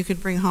 And you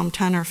could bring home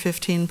 10 or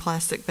 15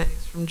 plastic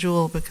bags from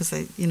Jewel because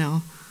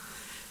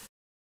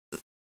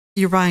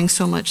you're buying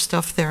so much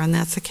stuff there, and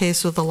that's the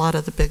case with a lot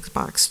of the big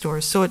box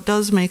stores. So it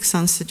does make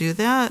sense to do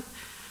that.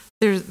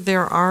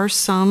 There are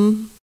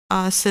some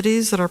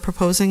cities that are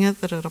proposing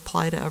it that it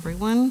apply to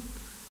everyone.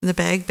 The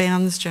bag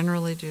bans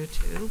generally do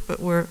too, but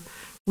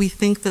we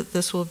think that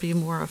this will be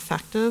more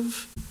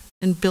effective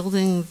in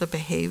building the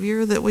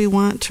behavior that we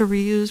want to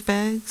reuse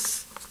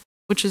bags,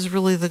 which is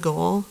really the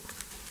goal.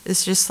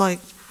 It's just like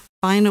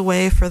find a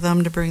way for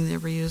them to bring the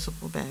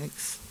reusable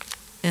bags.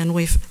 And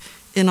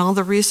in all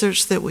the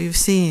research that we've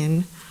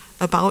seen,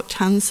 about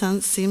 10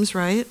 cents seems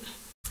right.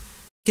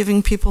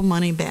 Giving people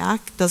money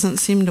back doesn't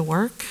seem to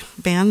work.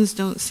 Bans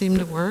don't seem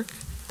to work.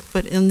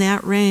 But in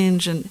that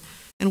range, and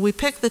we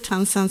picked the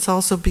 10 cents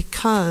also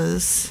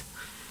because,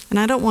 and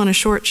I don't want to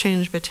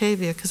shortchange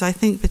Batavia because I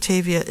think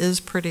Batavia is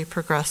pretty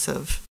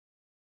progressive.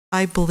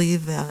 I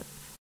believe that.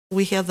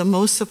 We had the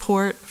most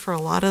support for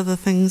a lot of the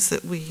things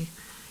that we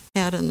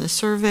had in the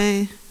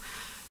survey,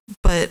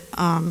 but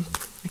I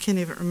can't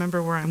even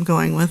remember where I'm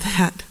going with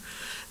that.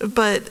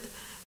 But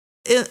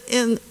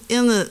in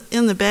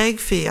the bag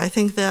fee, I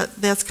think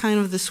that's kind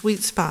of the sweet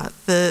spot.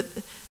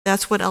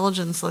 That's what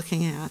Elgin's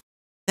looking at.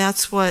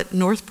 That's what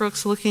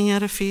Northbrook's looking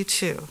at a fee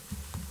too.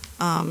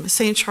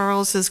 St.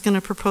 Charles is going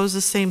to propose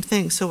the same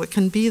thing, so it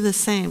can be the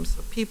same,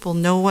 so people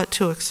know what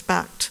to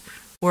expect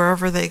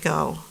wherever they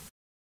go.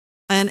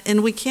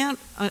 And we can't,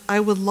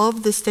 I would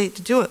love the state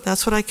to do it.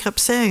 That's what I kept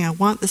saying. I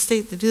want the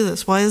state to do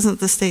this. Why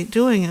isn't the state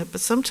doing it? But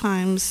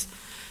sometimes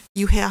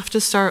you have to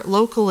start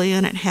locally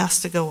and it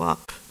has to go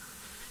up.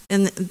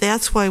 And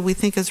that's why we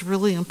think it's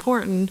really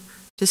important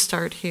to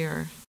start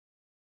here.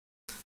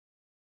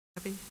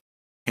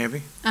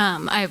 Abby?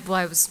 I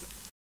was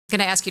going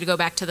to ask you to go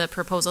back to the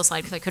proposal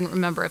slide because I couldn't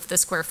remember if the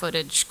square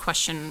footage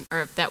question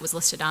or if that was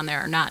listed on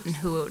there or not and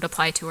who it would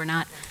apply to or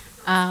not.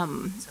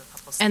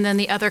 And then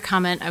the other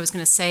comment I was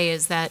going to say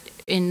is that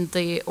in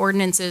the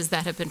ordinances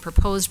that have been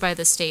proposed by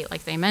the state,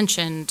 like they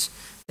mentioned,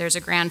 there's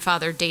a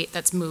grandfather date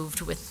that's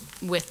moved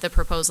with the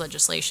proposed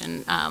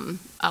legislation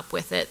up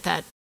with it,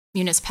 that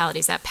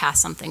municipalities that pass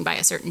something by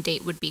a certain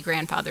date would be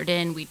grandfathered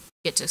in. We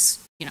get to,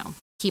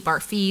 keep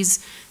our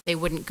fees. They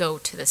wouldn't go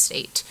to the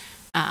state.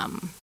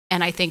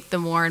 And I think the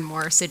more and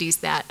more cities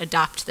that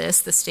adopt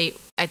this, the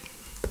state, I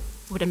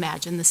would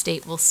imagine the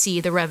state will see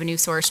the revenue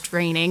source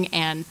draining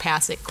and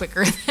pass it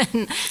quicker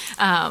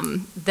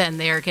than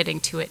they are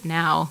getting to it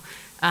now.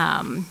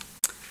 And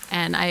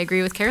I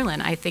agree with Carolyn.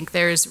 I think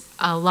there's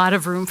a lot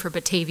of room for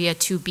Batavia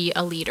to be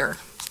a leader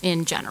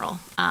in general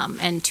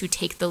and to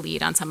take the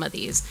lead on some of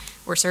these.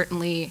 We're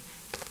certainly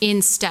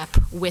in step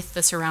with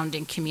the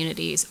surrounding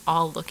communities,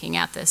 all looking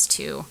at this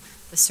too.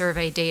 The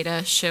survey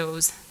data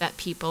shows that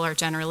people are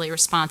generally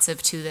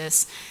responsive to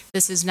this.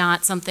 This is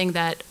not something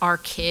that our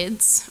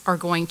kids are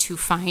going to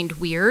find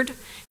weird,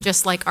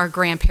 just like our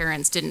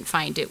grandparents didn't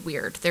find it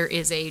weird. There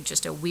is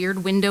just a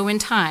weird window in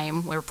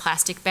time where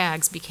plastic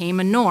bags became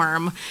a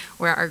norm,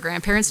 where our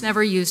grandparents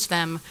never used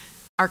them,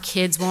 our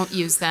kids won't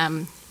use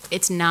them.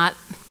 It's not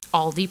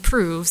Aldi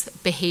proves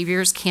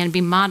behaviors can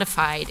be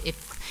modified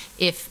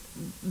if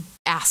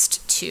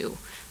asked to.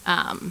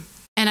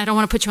 And I don't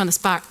want to put you on the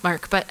spot,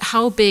 Mark, but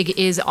how big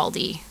is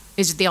Aldi?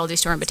 Is the Aldi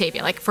store in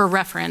Batavia? Like for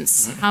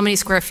reference, how many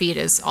square feet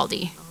is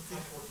Aldi?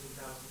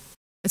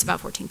 It's about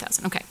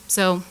 14,000. Okay,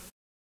 so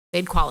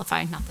they'd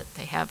qualify. Not that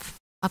they have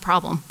a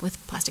problem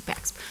with plastic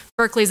bags.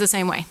 Berkeley's the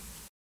same way.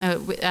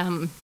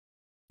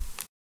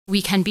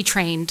 We can be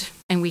trained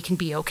and we can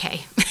be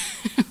okay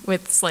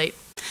with slight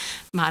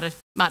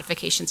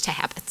modifications to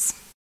habits.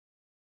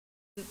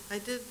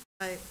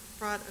 I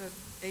brought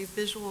a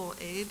visual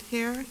aid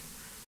here.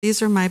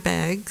 These are my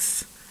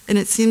bags, and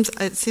it seems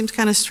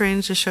kind of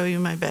strange to show you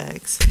my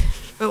bags.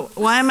 But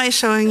why am I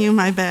showing you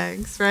my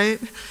bags, right?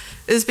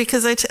 Is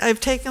because I've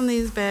taken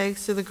these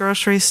bags to the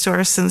grocery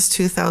store since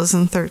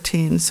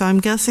 2013. So I'm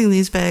guessing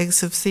these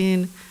bags have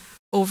seen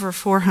over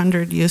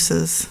 400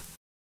 uses.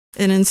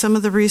 And in some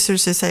of the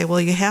research, they say,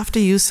 well, you have to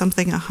use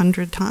something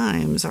 100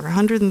 times or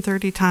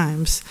 130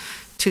 times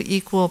to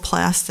equal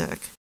plastic.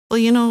 Well,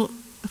 you know,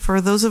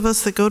 for those of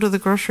us that go to the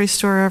grocery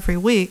store every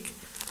week,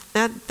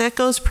 that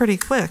goes pretty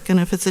quick. And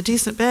if it's a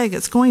decent bag,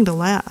 it's going to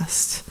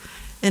last.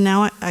 And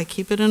now I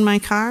keep it in my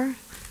car.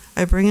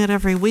 I bring it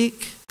every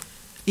week.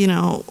 You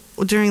know,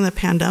 during the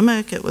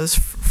pandemic, it was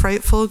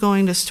frightful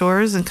going to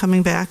stores and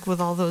coming back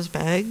with all those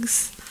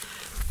bags.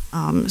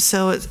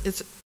 So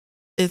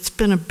it's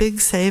been a big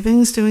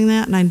savings doing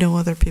that, and I know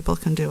other people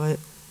can do it.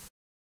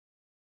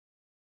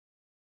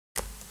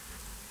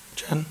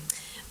 Jen?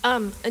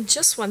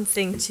 Just one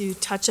thing to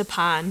touch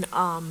upon.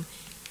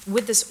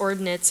 With this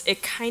ordinance,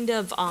 it kind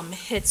of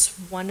hits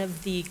one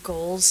of the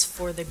goals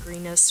for the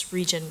Greenest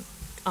Region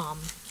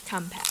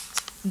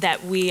Compact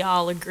that we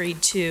all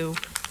agreed to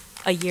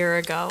a year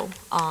ago,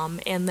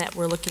 and that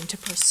we're looking to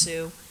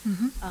pursue.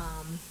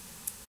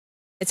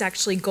 It's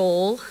actually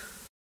goal,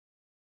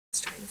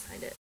 let's try to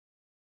find it.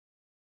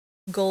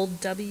 Goal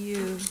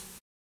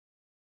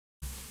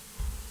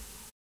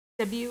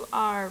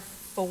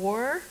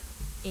WR4,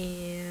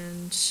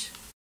 and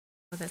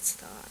that's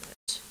the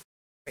audit.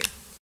 Right.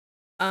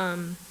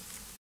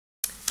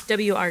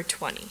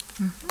 WR20.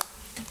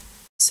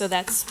 So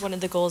that's one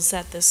of the goals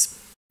that this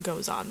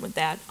goes on with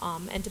that.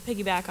 And to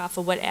piggyback off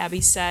of what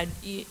Abby said,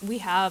 we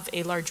have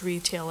a large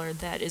retailer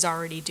that is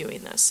already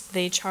doing this.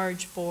 They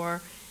charge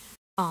for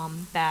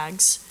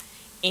bags,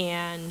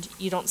 and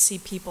you don't see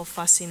people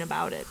fussing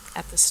about it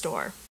at the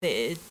store.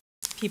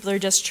 People are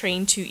just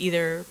trained to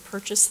either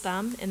purchase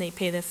them and they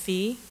pay the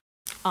fee,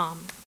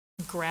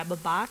 grab a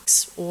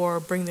box,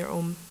 or bring their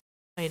own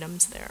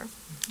items there.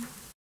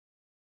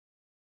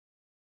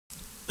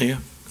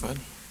 Leah, go ahead.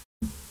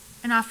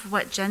 And off of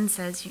what Jen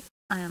says,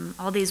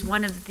 Aldi's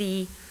one of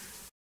the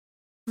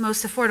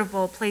most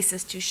affordable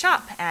places to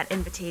shop at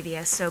in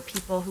Batavia. So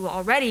people who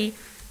already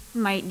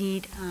might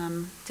need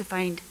to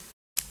find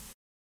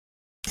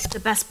the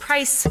best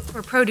price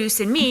for produce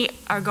and meat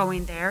are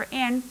going there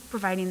and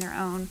providing their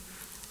own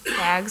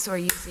bags or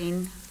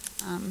using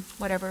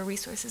whatever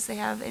resources they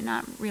have and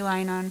not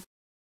relying on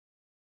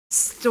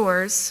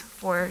stores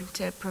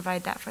to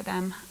provide that for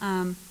them.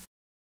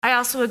 I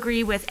also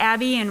agree with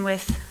Abby and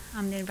with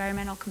the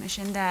Environmental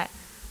Commission that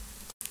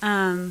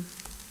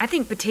I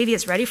think Batavia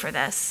is ready for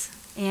this,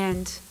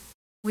 and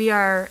we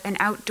are an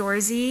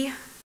outdoorsy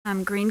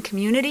green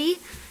community,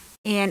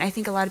 and I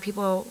think a lot of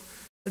people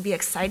would be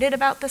excited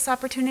about this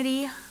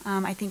opportunity.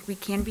 I think we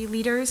can be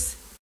leaders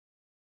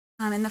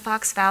in the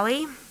Fox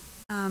Valley,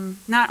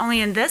 not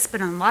only in this, but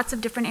in lots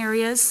of different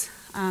areas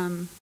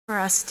for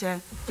us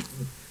to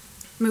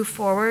move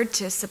forward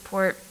to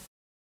support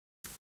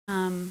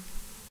our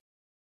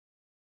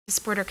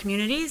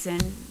communities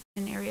and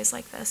in areas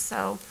like this.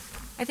 So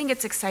I think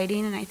it's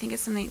exciting, and I think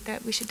it's something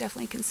that we should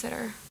definitely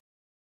consider.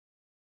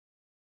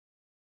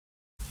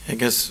 I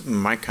guess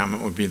my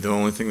comment would be the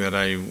only thing that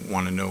I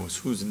want to know is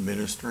who's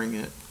administering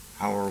it?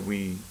 How are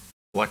we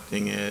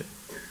collecting it?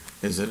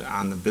 Is it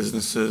on the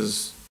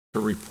businesses to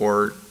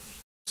report,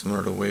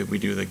 similar to the way we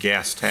do the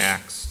gas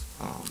tax?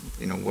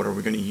 What are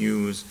we going to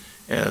use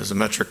as a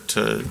metric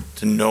to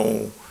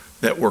know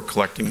that we're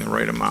collecting the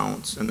right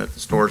amounts and that the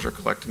stores are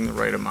collecting the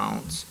right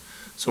amounts,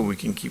 so we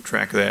can keep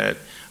track of that?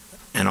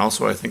 And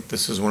also, I think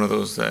this is one of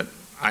those that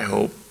I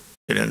hope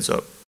it ends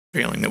up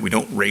failing, that we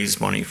don't raise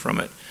money from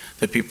it,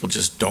 that people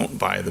just don't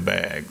buy the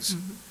bags.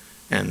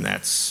 And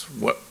that's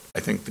what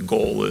I think the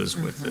goal is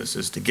with this,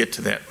 is to get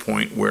to that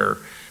point where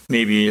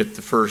maybe at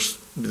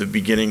the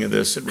beginning of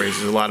this, it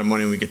raises a lot of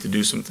money and we get to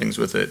do some things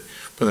with it,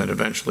 but then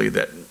eventually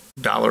that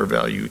dollar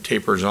value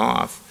tapers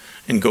off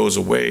and goes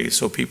away,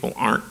 so people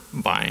aren't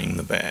buying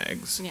the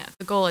bags. Yeah,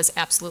 the goal is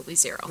absolutely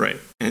zero. Right,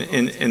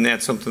 and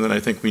that's something that I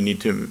think we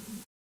need to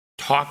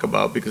talk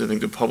about, because I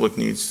think the public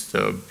needs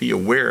to be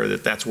aware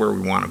that that's where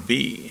we want to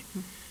be,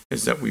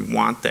 is that we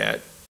want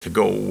that to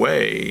go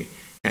away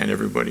and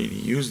everybody to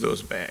use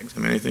those bags.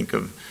 I mean, I think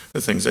of the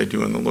things I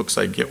do and the looks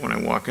I get when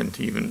I walk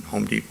into even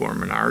Home Depot or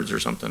Menards or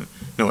something.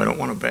 No, I don't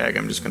want a bag.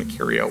 I'm just going to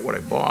carry out what I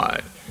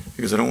bought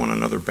because I don't want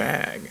another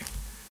bag.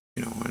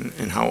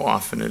 And how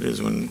often it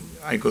is when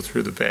I go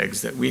through the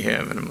bags that we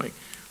have and I'm like,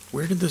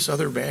 where did this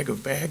other bag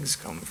of bags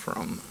come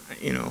from?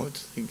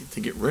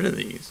 To get rid of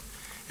these.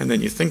 And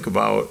then you think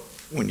about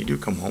when you do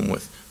come home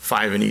with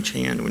 5 in each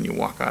hand when you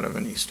walk out of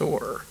any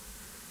store.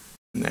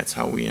 And that's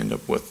how we end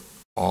up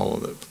with all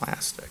of the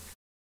plastic.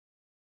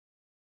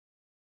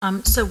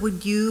 So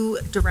would you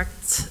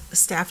direct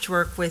staff to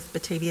work with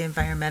Batavia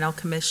Environmental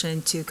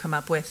Commission to come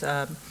up with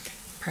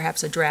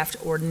perhaps a draft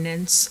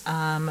ordinance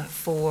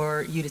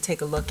for you to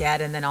take a look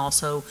at, and then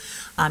also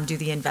do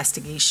the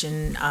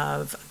investigation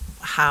of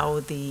how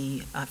the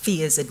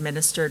fee is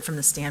administered from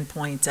the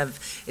standpoint of,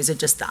 is it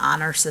just the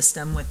honor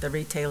system with the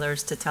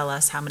retailers to tell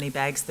us how many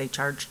bags they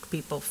charged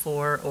people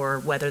for, or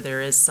whether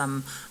there is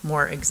some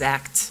more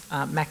exact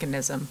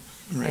mechanism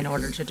in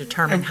order to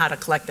determine how to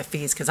collect the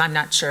fees, because I'm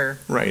not sure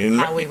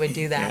how we would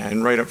do that. Yeah,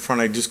 and right up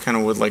front, I just kind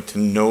of would like to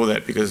know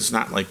that, because it's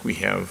not like we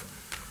have,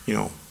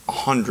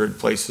 100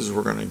 places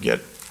we're going to get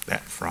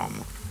that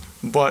from.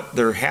 But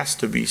there has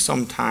to be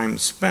some time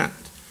spent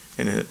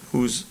in it.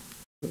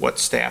 What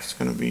staff's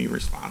going to be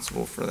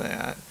responsible for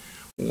that?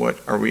 What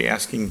are we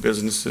asking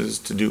businesses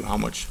to do? How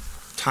much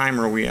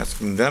time are we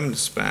asking them to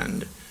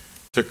spend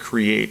to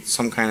create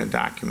some kind of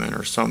document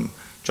or some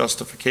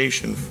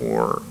justification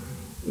for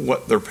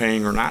what they're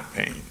paying or not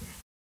paying?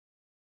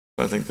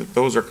 I think that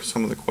those are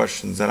some of the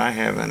questions that I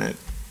have in it.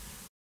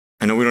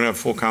 I know we don't have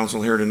full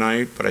council here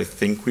tonight, but I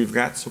think we've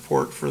got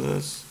support for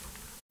this.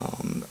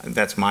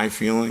 That's my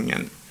feeling,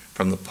 and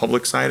from the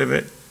public side of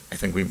it, I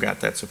think we've got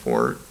that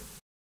support.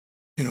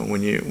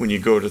 When you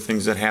go to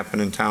things that happen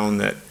in town,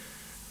 that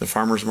the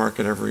farmer's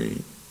market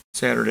every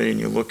Saturday, and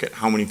you look at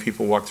how many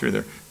people walk through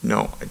there,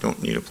 no, I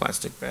don't need a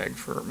plastic bag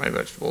for my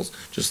vegetables.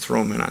 Just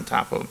throw them in on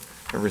top of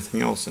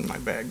everything else in my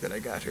bag that I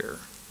got here.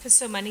 Because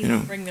so many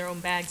bring their own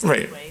bags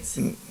Right. anyways.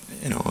 And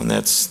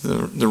that's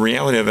the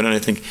reality of it. And I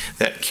think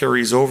that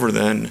carries over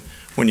then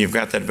when you've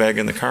got that bag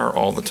in the car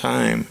all the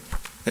time,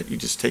 that you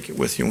just take it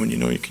with you when you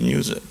know you can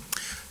use it.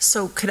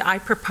 So could I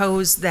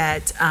propose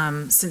that,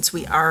 since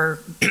we are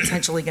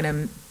potentially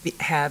going to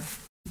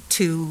have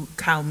 2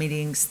 cow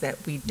meetings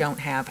that we don't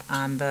have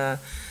on the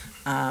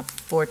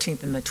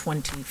 14th and the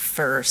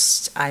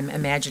 21st, I'm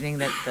imagining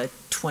that the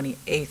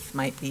 28th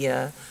might be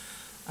a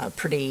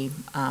pretty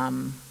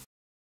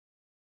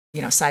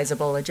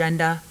sizable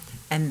agenda.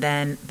 And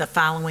then the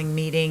following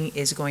meeting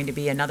is going to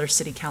be another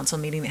city council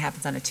meeting that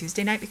happens on a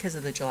Tuesday night because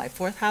of the July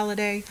 4th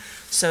holiday,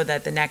 so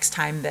that the next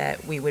time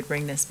that we would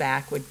bring this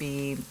back would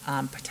be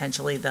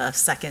potentially the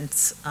second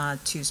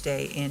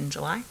Tuesday in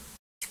July.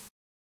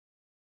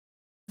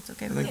 That's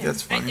okay with I think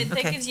that's fine.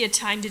 That gives you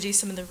time to do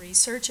some of the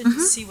research and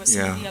to see what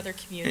some of the other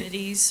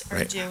communities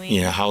are doing.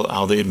 Yeah,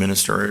 how they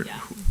administer it,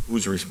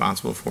 who's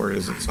responsible for it.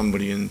 Is it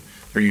somebody in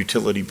their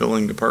utility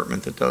billing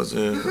department that does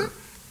it? Or,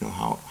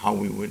 how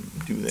we would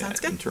do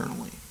that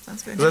internally.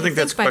 Sounds good. Because I think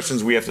that's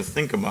questions we have to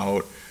think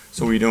about,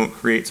 so we don't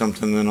create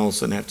something and then all of a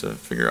sudden have to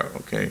figure out,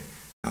 okay,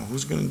 now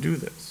who's going to do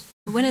this?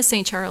 When is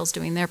St. Charles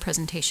doing their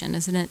presentation?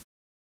 Isn't it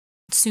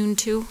soon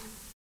too?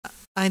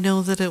 I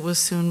know that it was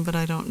soon, but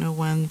I don't know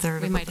when.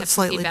 They're We might a have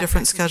slightly feedback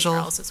different from St. schedule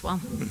Charles as well.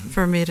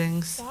 for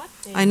meetings.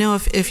 I know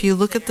if you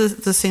look at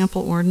the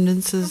sample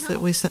ordinances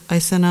that I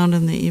sent out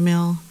in the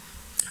email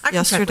I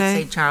can check with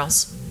yesterday. St.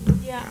 Charles.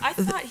 Yeah, I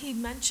thought he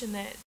mentioned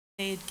that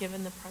they had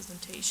given the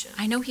presentation.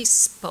 I know he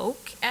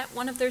spoke at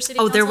one of their city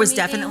Oh, council there was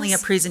meetings. definitely a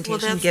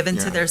presentation given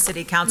to their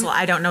city council.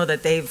 I don't know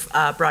that they've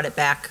brought it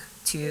back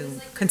to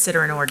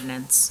consider an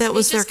ordinance. That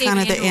was They their just gave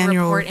kind of the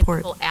annual and report.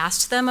 people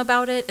asked them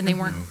about it, and they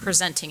weren't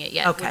presenting it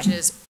yet, Okay. which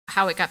is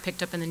how it got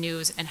picked up in the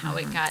news and how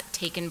it got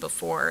taken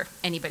before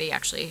anybody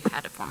actually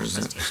had a formal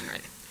presentation.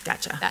 Right?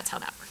 Gotcha. That's how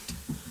that worked.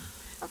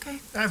 Okay.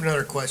 I have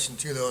another question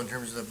too, though, in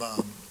terms of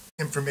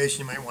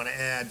information you might want to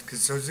add,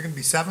 because so is it going to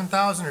be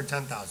 7,000 or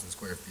 10,000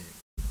 square feet?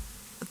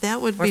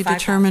 That would Or be 5,000.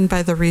 determined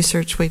by the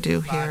research we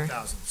do here.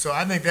 5,000. So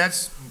I think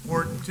that's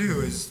important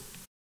too, is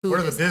what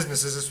are the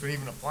businesses this would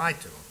even apply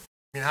to?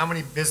 I mean, how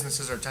many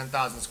businesses are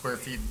 10,000 square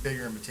feet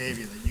bigger in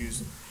Batavia that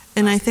use?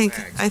 And I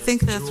plastic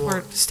think bags? that's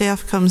where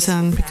staff comes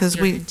in, because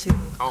we need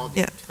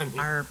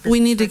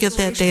to get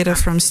that data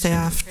from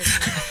staff.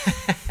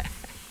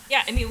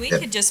 Yeah, I mean, we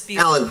could just be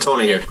Alan,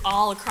 Tony here.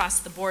 all across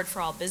the board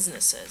for all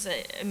businesses.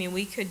 I mean,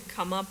 we could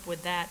come up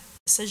with that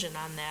decision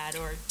on that,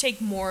 or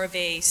take more of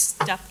a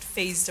stepped,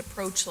 phased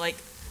approach, like,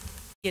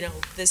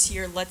 this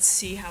year, let's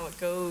see how it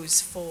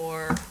goes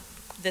for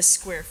this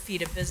square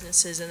feet of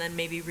businesses, and then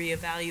maybe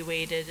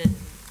reevaluate it and,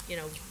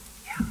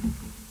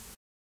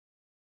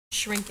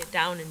 shrink it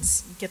down and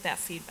get that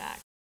feedback.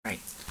 Right.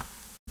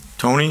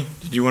 Tony,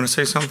 did you want to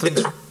say something?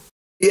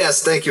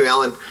 Yes, thank you,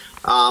 Alan.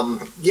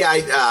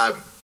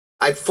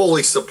 I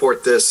fully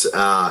support this.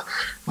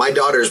 My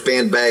daughter's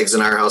banned bags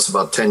in our house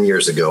about 10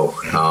 years ago,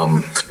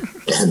 and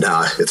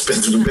it's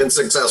been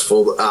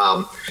successful.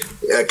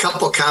 A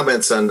couple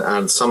comments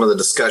on some of the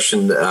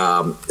discussion.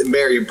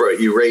 Mary,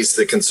 you raised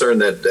the concern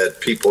that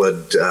people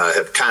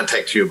have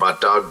contacted you about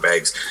dog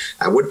bags.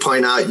 I would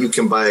point out you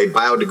can buy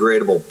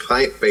biodegradable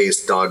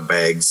plant-based dog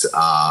bags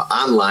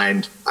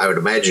online. I would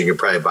imagine you can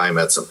probably buy them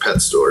at some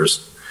pet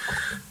stores.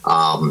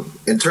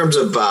 In terms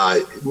of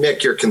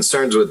Nick, your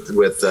concerns with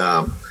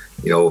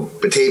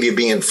Batavia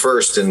being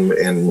first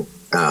and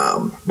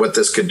what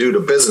this could do to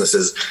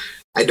businesses.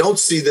 I don't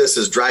see this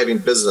as driving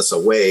business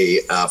away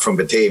from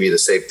Batavia to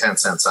save 10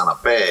 cents on a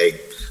bag.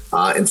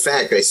 In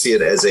fact, I see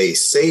it as a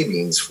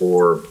savings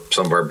for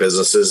some of our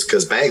businesses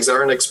because bags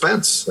are an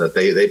expense that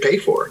they pay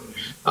for.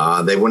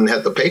 They wouldn't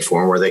have to pay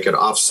for them, where they could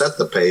offset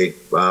the pay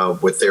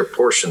with their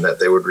portion that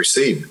they would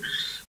receive.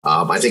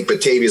 I think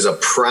Batavia is a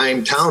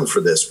prime town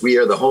for this. We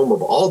are the home of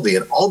Aldi,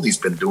 and Aldi's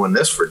been doing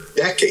this for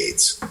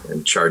decades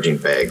and charging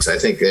bags. I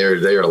think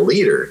they're a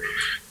leader.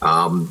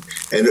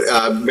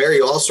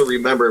 Mary, also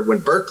remember when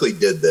Berkeley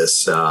did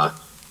this,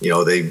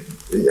 they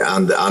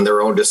on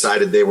their own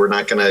decided they were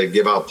not going to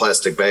give out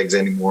plastic bags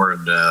anymore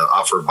and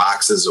offer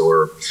boxes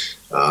or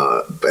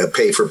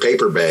pay for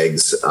paper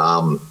bags.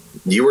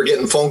 You were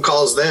getting phone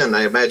calls then.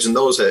 I imagine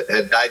those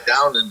had died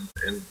down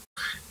and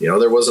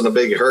there wasn't a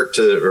big hurt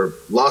or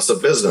loss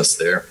of business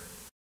there.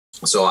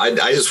 So I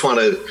just want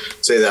to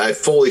say that I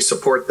fully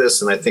support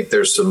this, and I think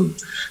there's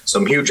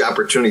some huge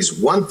opportunities.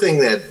 One thing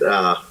that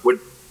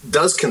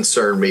does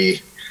concern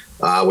me,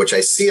 which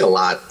I see a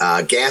lot,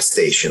 gas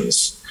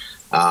stations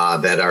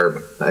that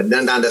are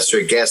not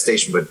necessarily gas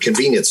station, but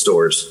convenience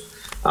stores.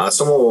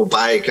 Someone will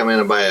come in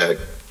and buy a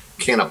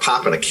can of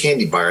pop and a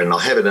candy bar, and they'll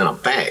have it in a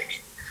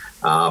bag,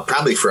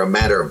 probably for a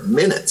matter of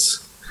minutes.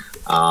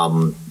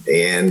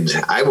 And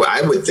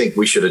I would think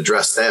we should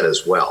address that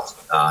as well,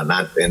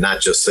 not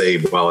just say,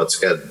 well, it's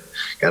got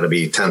to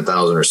be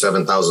 10,000 or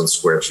 7,000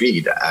 square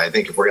feet. I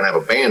think if we're going to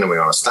have a ban and we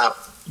want to stop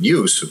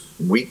use,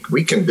 we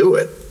can do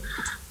it.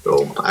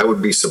 So I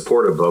would be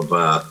supportive of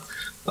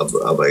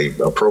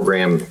a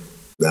program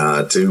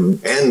to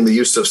end the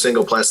use of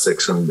single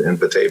plastics in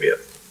Batavia.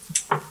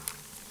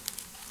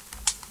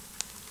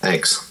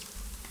 Thanks.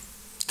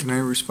 Can I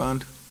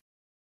respond?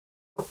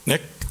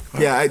 Nick?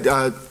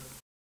 Yeah,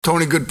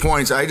 Tony, good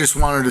points. I just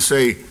wanted to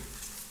say,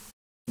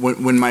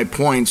 when my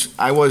points,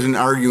 I wasn't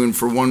arguing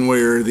for one way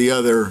or the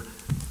other.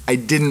 I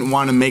didn't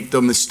want to make the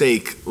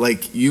mistake,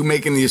 like you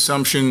making the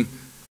assumption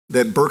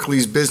that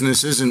Berkeley's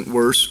business isn't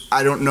worse.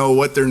 I don't know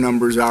what their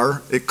numbers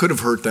are. It could have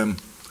hurt them.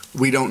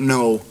 We don't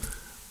know.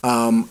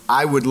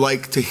 I would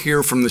like to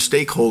hear from the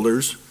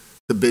stakeholders,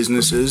 the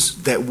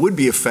businesses that would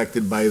be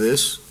affected by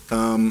this,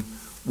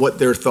 what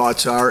their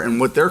thoughts are and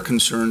what their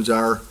concerns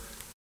are.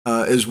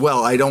 As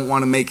well, I don't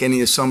want to make any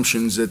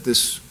assumptions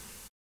that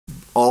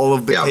all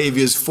of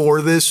Batavia is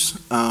for this.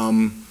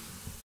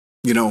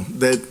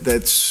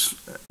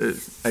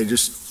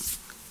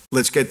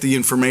 Let's get the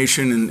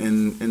information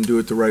and do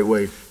it the right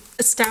way.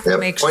 Staff will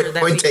make sure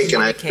that we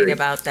communicate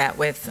about that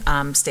with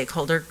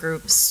stakeholder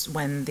groups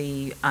when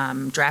the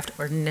draft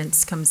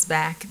ordinance comes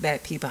back,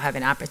 that people have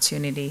an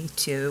opportunity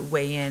to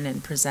weigh in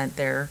and present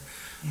their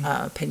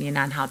opinion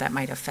on how that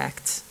might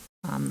affect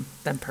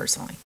them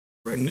personally.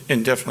 Right.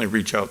 And definitely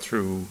reach out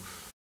through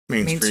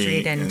Main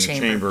Street and the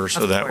Chamber,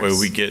 so that way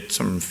we get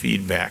some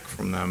feedback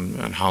from them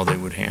on how they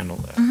would handle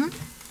that.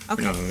 Mm-hmm.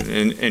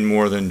 Okay. And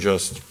more than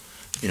just,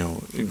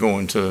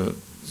 going to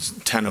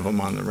 10 of them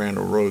on the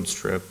Randall Road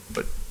strip,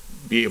 but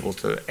be able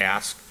to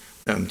ask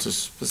them to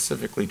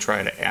specifically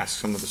try to ask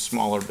some of the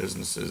smaller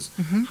businesses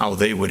how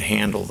they would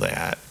handle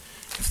that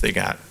if they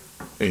got,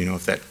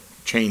 if that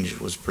change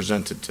was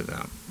presented to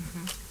them.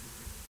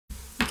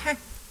 Okay.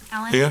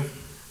 Alan? Yeah.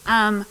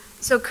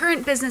 So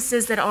current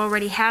businesses that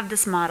already have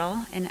this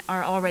model and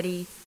are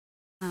already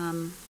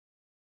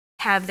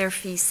have their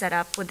fees set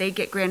up, would they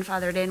get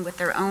grandfathered in with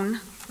their own?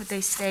 Would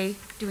they stay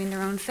doing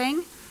their own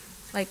thing,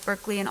 like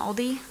Berkeley and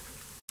Aldi?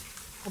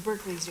 Well,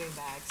 Berkeley's doing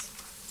bags,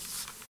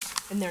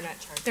 and they're not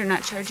charging. They're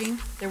not charging?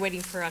 They're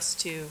waiting for us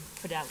to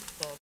put out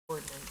the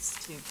ordinance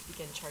to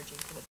begin charging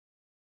for the.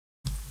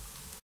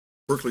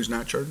 Berkeley's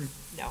not charging?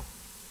 No.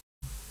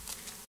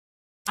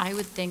 I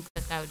would think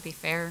that would be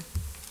fair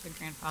to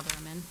grandfather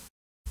them in.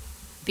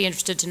 Be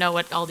interested to know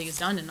what Aldi has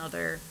done in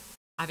other,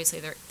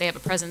 obviously they have a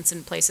presence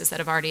in places that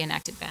have already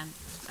enacted ban.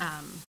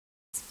 I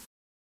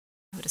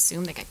would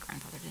assume they get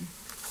grandfathered in.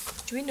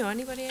 Do we know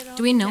anybody at all?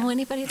 Do we know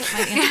anybody that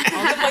might enact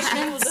all the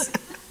questions?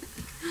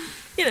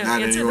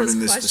 Not anyone in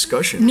this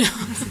discussion. No.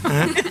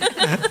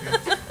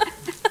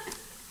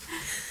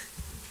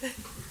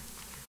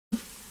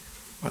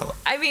 Well,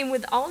 I mean,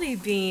 with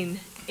Aldi being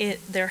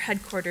their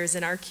headquarters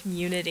in our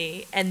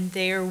community, and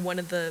they're one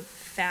of the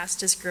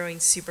fastest growing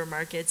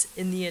supermarkets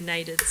in the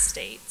United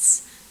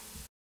States,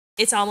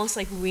 it's almost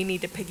like we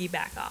need to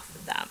piggyback off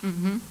of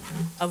them,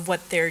 of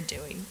what they're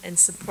doing and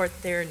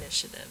support their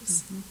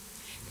initiatives.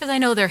 Because I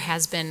know there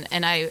has been,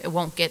 and I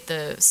won't get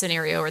the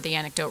scenario or the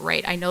anecdote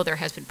right, I know there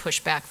has been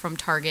pushback from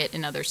Target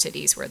in other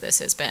cities where this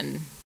has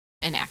been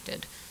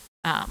enacted.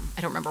 I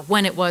don't remember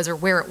when it was or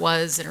where it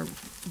was or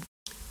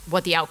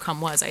what the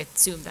outcome was. I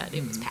assume that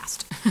it was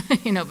passed,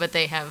 but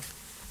they have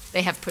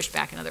pushed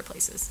back in other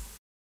places.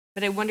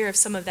 But I wonder if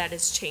some of that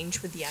has changed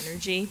with the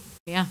energy.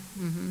 Yeah.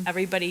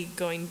 Everybody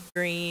going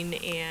green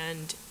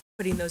and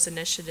putting those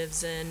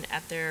initiatives in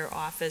at their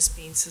office,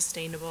 being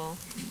sustainable.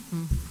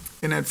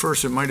 And at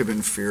first, it might have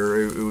been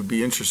fear. It would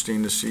be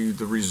interesting to see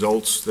the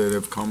results that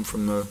have come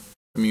from the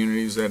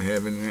communities that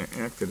have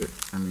enacted it.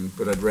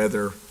 But I'd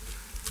rather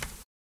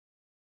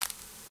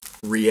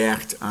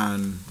react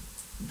on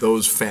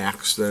those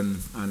facts than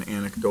on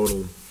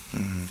anecdotal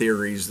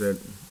theories that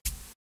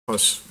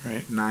us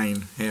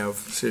 9 have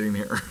sitting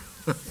here.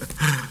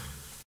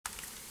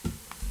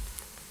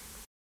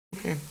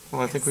 Okay,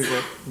 well, I think we've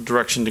got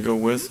direction to go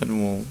with, and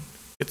we'll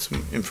get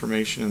some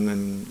information and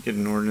then get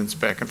an ordinance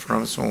back in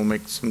front of us, and we'll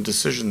make some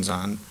decisions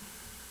on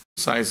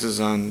sizes,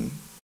 on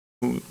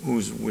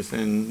who's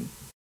within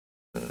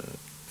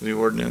the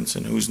ordinance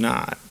and who's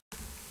not,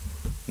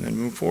 and then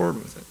move forward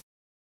with it.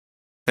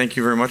 Thank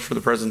you very much for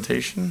the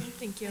presentation.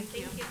 Thank you.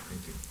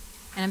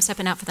 And I'm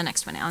stepping out for the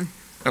next one, Alan.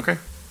 Okay.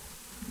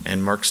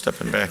 And Mark's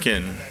stepping back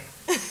in.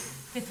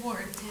 Fifth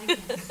ward.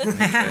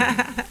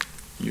 Okay.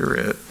 You're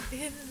it.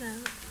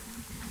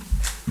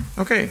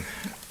 Okay,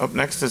 up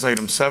next is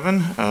item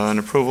 7, an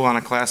approval on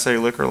a Class A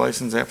liquor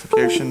license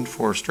application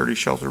for Sturdy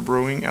Shelter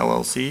Brewing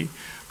LLC,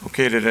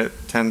 located at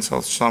 10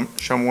 South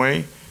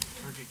Shumway.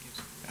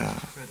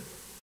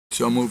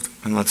 So moved.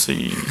 And let's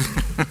see,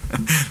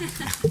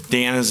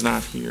 Dan is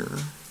not here.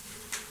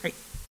 Right.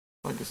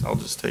 I guess I'll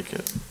just take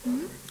it.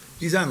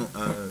 He's on.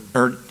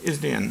 Or is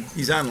Dan?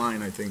 He's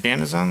online, I think. Dan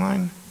is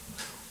online?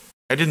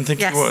 I didn't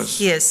think he was. Yes,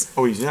 he is.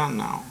 Oh, he's on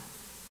now.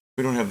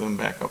 We don't have them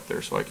back up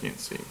there, so I can't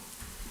see.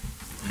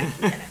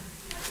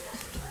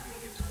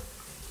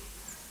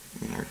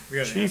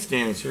 Our Chief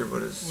Dan is here,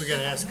 but We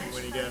gotta ask him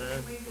when he got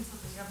on.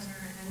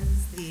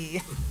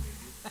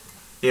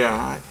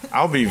 Yeah,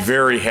 I'll be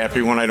very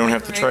happy when I don't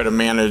have to try to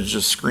manage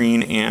a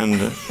screen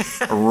and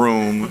a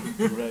room.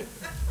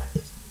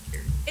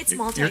 It's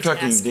multitasking. You're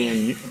talking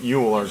Dan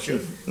Ewell, our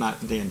chief,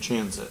 not Dan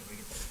Chanzit.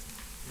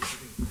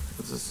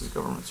 This is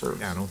government service.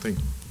 Yeah, I don't think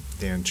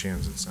Dan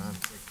Chanzit's on.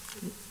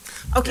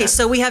 Okay,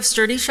 so we have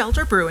Sturdy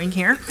Shelter Brewing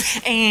here,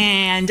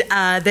 and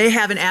they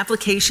have an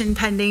application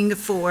pending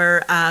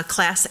for a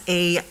Class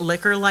A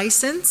liquor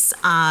license.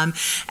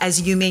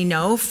 As you may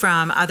know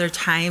from other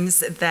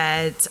times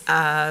that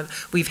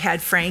we've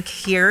had Frank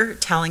here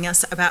telling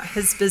us about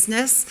his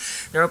business.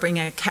 They're opening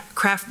a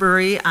craft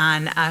brewery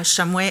on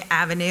Shumway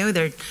Avenue.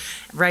 They're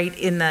right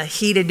in the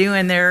heat of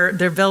doing their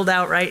build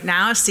out right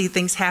now. See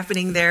things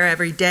happening there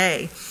every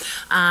day.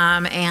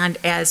 And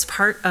as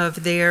part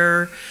of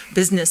their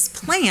business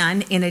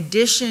plan, in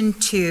addition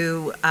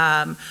to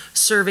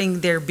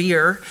serving their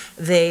beer,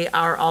 they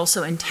are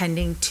also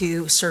intending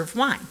to serve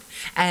wine.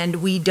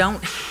 And we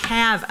don't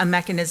have a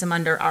mechanism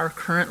under our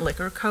current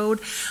liquor code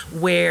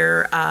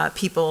where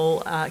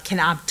people can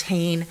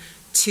obtain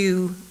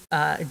two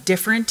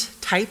different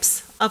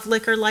types of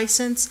liquor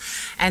license.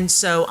 And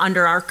so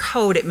under our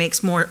code, it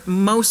makes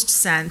most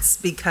sense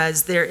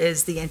because there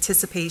is the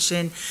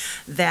anticipation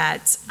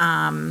that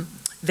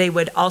they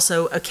would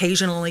also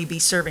occasionally be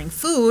serving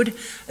food,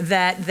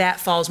 that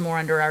falls more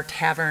under our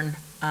tavern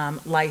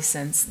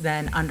license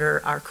than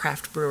under our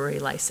craft brewery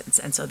license.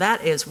 And so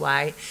that is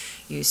why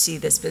you see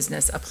this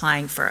business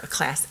applying for a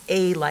Class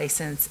A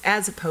license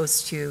as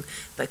opposed to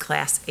the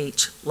Class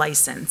H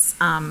license.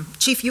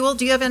 Chief Ewell,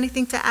 do you have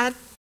anything to add?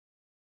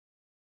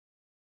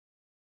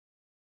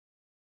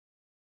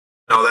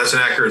 No, that's an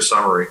accurate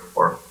summary.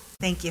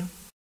 Thank you.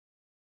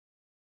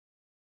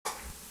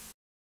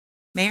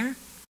 Mayor?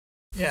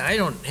 Yeah, I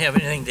don't have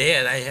anything to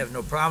add. I have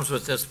no problems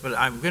with this, but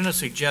I'm going to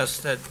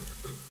suggest that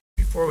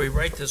before we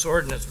write this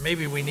ordinance,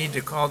 maybe we need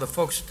to call the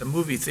folks at the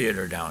movie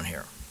theater down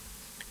here,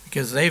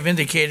 because they've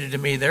indicated to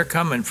me they're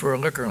coming for a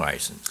liquor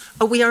license.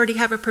 Oh, we already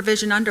have a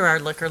provision under our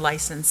liquor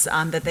license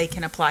that they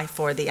can apply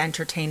for the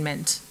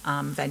entertainment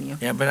venue.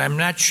 Yeah, but I'm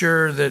not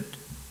sure that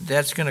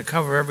that's going to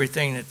cover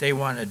everything that they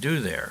want to do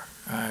there.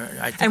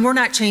 And we're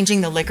not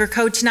changing the liquor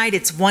code tonight.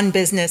 It's one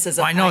business as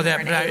a I know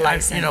that, for an but A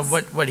license. you know,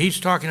 what he's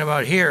talking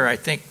about here, I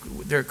think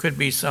there could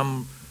be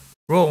some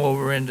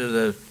rollover into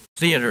the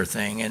theater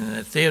thing, and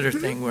the theater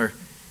thing where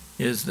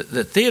is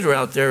the theater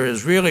out there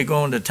is really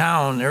going to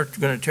town. They're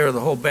going to tear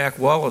the whole back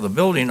wall of the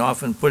building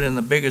off and put in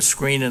the biggest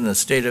screen in the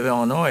state of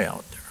Illinois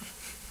out there.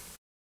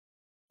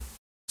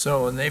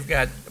 So, and they've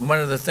got, one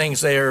of the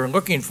things they are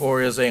looking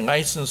for is a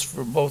license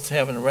for both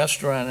having a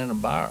restaurant and a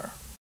bar.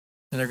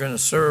 And they're going to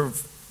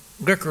serve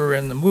liquor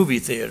in the movie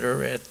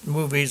theater. At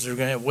movies, they're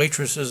going to have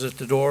waitresses at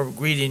the door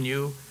greeting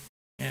you,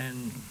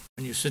 and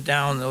when you sit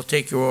down, they'll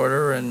take your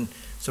order, and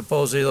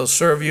supposedly they'll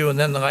serve you, and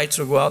then the lights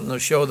will go out and they'll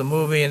show the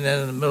movie, and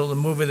then in the middle of the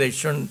movie, they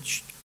turn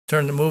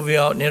the movie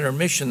out and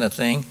intermission the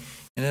thing,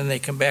 and then they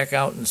come back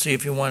out and see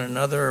if you want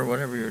another or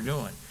whatever you're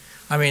doing.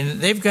 I mean,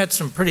 they've got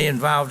some pretty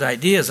involved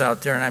ideas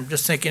out there, and I'm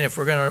just thinking if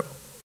we're going to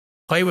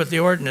play with the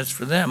ordinance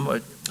for them,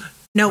 but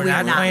No, we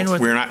are not.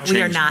 We're not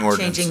We are changing not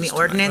ordinances changing the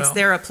tonight. ordinance. Well-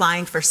 They're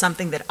applying for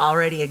something that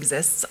already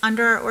exists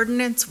under our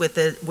ordinance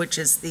which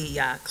is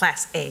the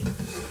Class A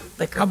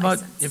liquor how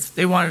about license. if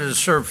they wanted to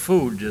serve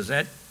food, does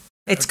that?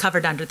 It's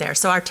covered under there,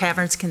 so our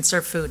taverns can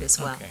serve food as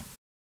well. Okay.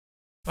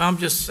 Well, I'm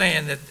just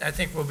saying that I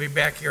think we'll be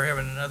back here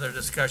having another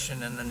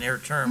discussion in the near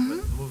term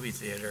with the movie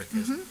theater.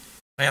 'Cause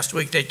last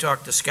week they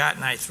talked to Scott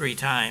and I 3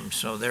 times,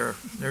 so they're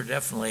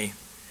definitely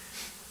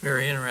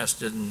very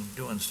interested in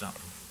doing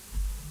something.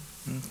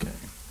 Okay.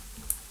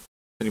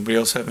 Anybody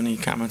else have any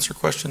comments or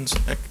questions?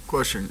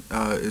 Question,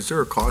 is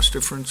there a cost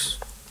difference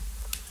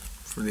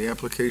for the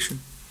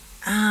application?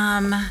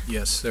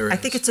 Yes, there is. I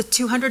think it's a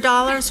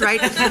 $200, right?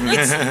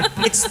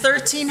 It's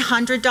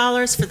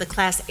 $1,300 for the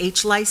Class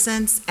H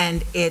license,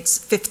 and it's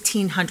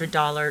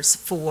 $1,500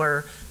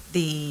 for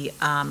the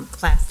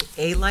Class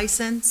A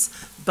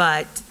license.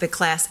 But the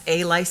Class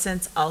A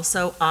license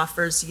also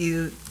offers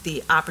you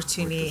the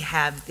opportunity to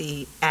have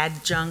the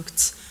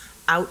adjunct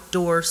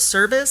outdoor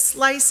service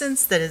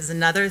license. That is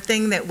another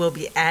thing that will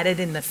be added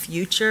in the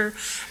future,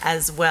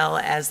 as well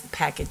as the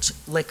packaged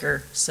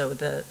liquor, so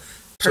the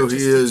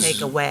purchase to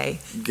take away.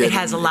 It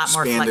has a lot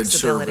more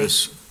flexibility.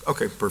 Service.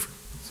 Okay, perfect.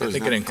 So I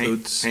think it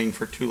includes paying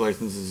for two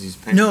licenses. He's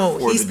paying No,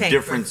 for he's the paying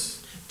difference.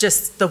 for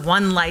just the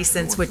one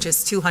license, which is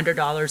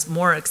 $200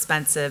 more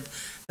expensive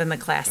than the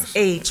Class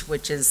H,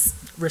 which is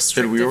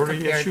restrictive. Did we already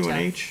compared issue to- an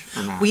H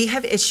or not? We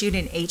have issued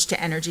an H to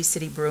Energy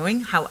City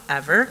Brewing.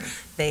 However,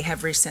 they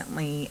have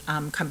recently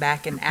come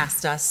back and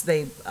asked us,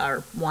 they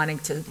are wanting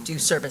to do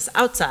service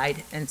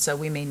outside, and so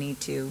we may need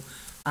to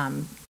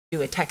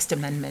do a text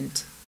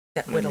amendment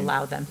that would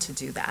allow them to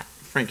do that.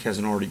 Frank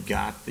hasn't already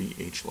got the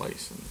H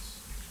license.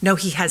 No,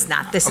 he has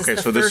not. This is Okay,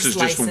 the so this first is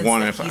just license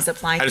one. that he's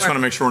applying I just want to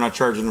for. make sure we're not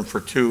charging them for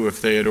two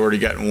if they had already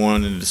gotten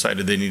one and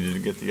decided they needed to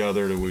get the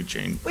other. That we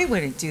change. We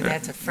wouldn't do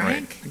that to Right.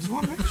 Frank. I just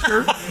want to make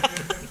sure.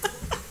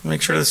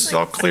 Make sure this is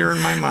all clear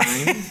in my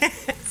mind.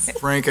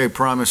 Frank, I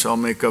promise I'll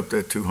make up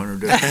that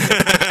 $200.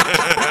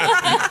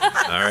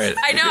 All right.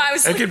 I know, I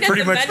was I could looking at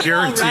pretty the much menu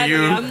guarantee already.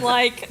 you I'm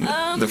like,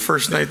 The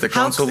first night the How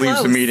council leaves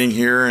the close? meeting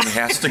here and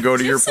has to go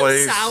to your some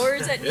place,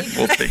 sours that need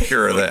we'll take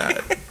care of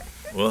that.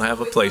 We'll have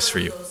a place for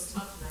you.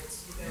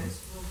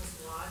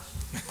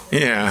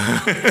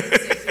 Yeah.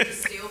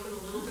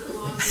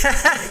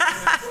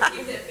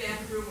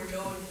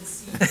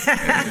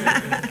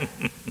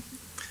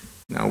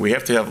 No, we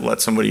have to let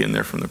somebody in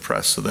there from the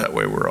press, so that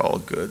way we're all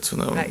good, so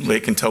Right.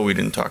 they can tell we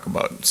didn't talk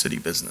about city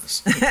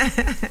business.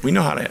 We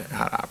know how to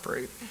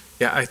operate.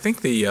 Yeah, I think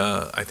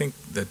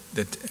that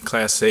the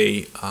Class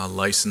A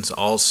license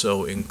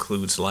also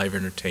includes live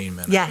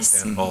entertainment. I think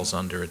Yes. that falls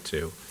under it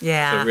too. So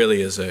Yeah. it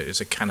really is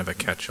a kind of a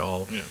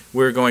catch-all. Yeah.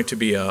 We're going to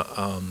be a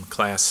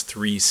Class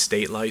 3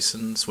 state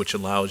license, which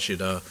allows you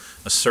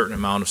a certain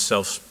amount of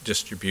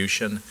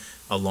self-distribution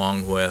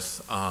along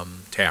with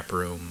tap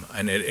room,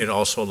 and it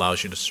also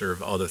allows you to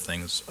serve other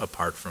things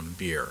apart from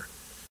beer.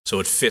 So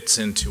it fits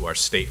into our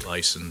state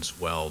license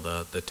well,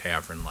 the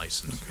tavern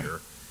license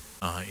here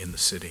in the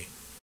city.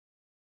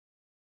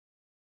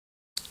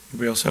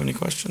 Anybody else have any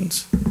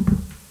questions?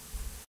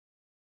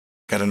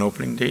 Got an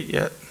opening date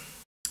yet?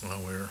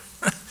 Well,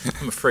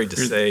 I'm afraid to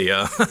say,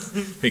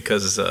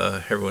 because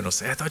everyone will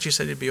say, I thought you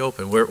said it'd be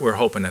open. We're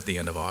hoping at the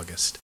end of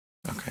August.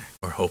 Okay.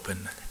 We're hoping.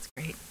 That's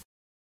great.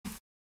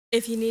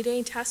 if you need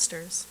any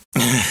testers,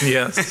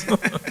 Yes.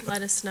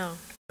 let us know.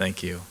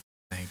 Thank you.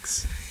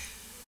 Thanks.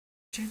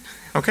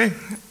 Okay.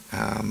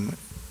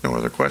 No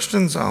other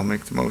questions? I'll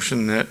make the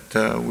motion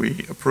that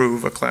we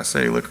approve a Class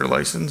A liquor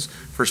license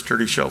for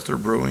Sturdy Shelter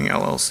Brewing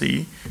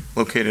LLC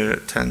located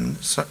at 10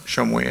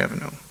 Shumway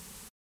Avenue.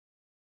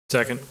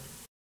 Second.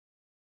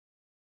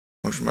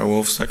 Motion by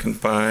Wolf, second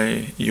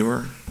by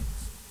Ewer.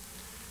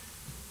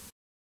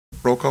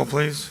 Roll call,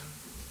 please.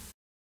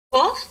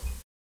 Wolf,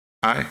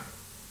 Aye.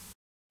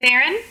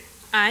 Barron,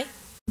 Aye.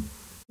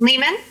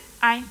 Lehman,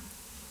 Aye.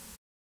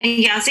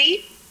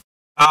 Yazzie,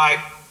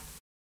 Aye.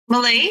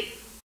 Malay,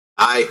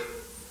 Aye.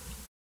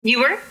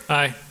 Ewer,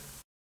 Aye.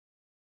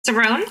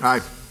 Saron,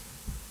 Aye.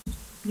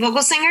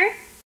 Vogelsinger,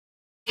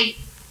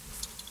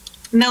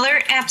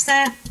 Miller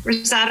absent,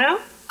 Rosado,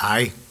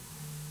 Aye.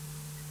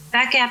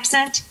 Beck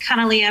absent,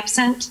 Connolly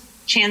absent,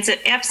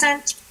 Chansett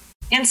absent,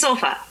 and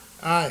Sofa.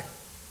 Aye.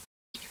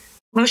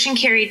 Motion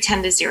carried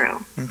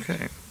 10-0.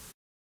 Okay.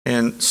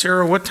 And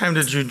Sarah, what time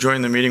did you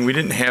join the meeting? We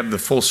didn't have the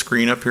full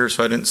screen up here,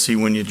 so I didn't see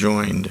when you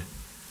joined.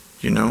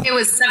 Do you know? It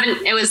was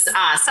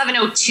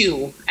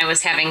 7:02. I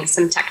was having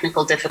some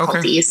technical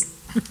difficulties.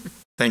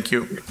 Thank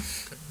you.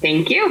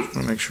 Thank you.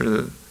 I'll make sure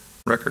the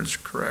record's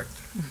correct.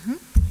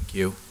 Thank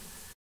you.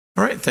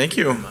 All right, thank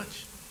you. Very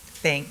much.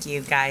 Thank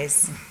you,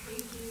 guys.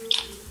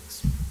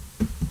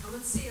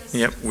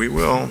 Yep, we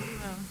will.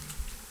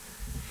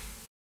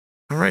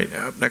 All right,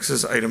 up next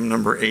is item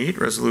number 8,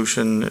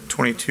 Resolution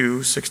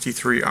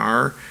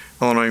 2263R,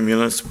 Illinois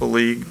Municipal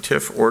League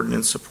TIF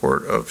ordinance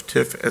support of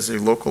TIF as a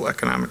local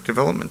economic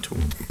development tool.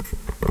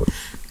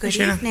 Good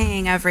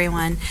evening,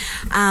 everyone.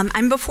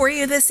 I'm before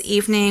you this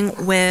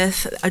evening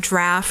with a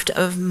draft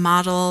of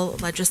model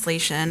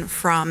legislation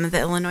from the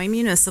Illinois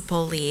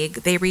Municipal League.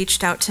 They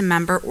reached out to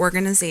member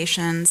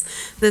organizations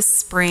this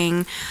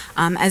spring.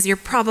 As you're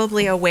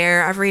probably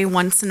aware, every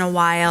once in a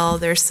while,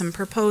 there's some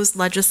proposed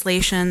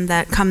legislation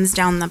that comes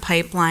down the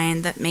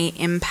pipeline that may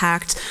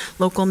impact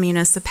local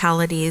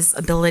municipalities'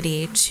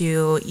 ability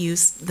to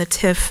use the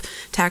TIF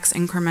tax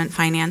increment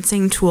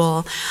financing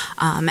tool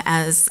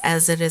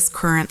as it is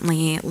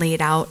currently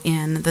laid out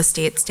in the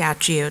state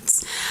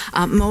statutes.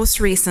 Most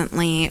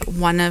recently,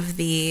 one of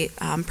the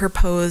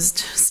proposed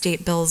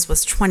state bills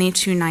was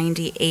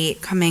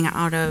 2298 coming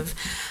out of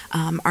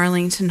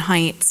Arlington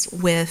Heights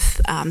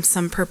with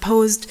some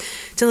proposed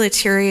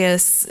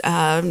deleterious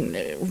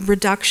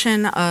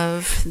reduction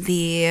of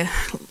the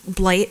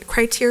blight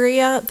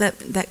criteria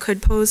that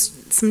could pose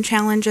some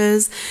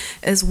challenges,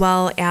 as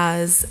well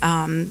as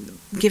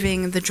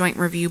giving the Joint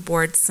Review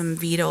Board some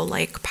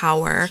veto-like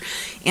power.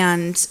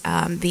 And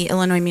the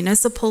Illinois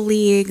Municipal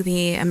League,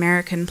 the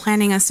American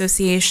Planning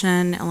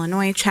Association,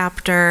 Illinois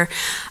chapter,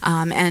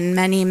 and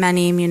many,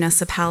 many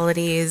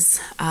municipalities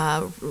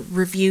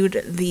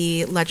reviewed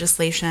the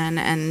legislation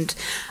and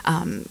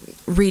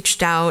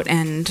reached out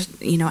and,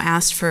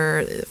 asked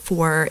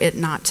for it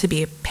not to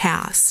be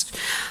passed.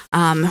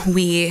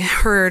 We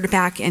heard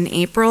back in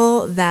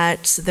April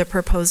that the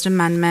proposed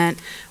amendment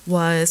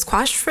was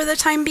quashed for the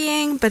time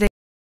being, but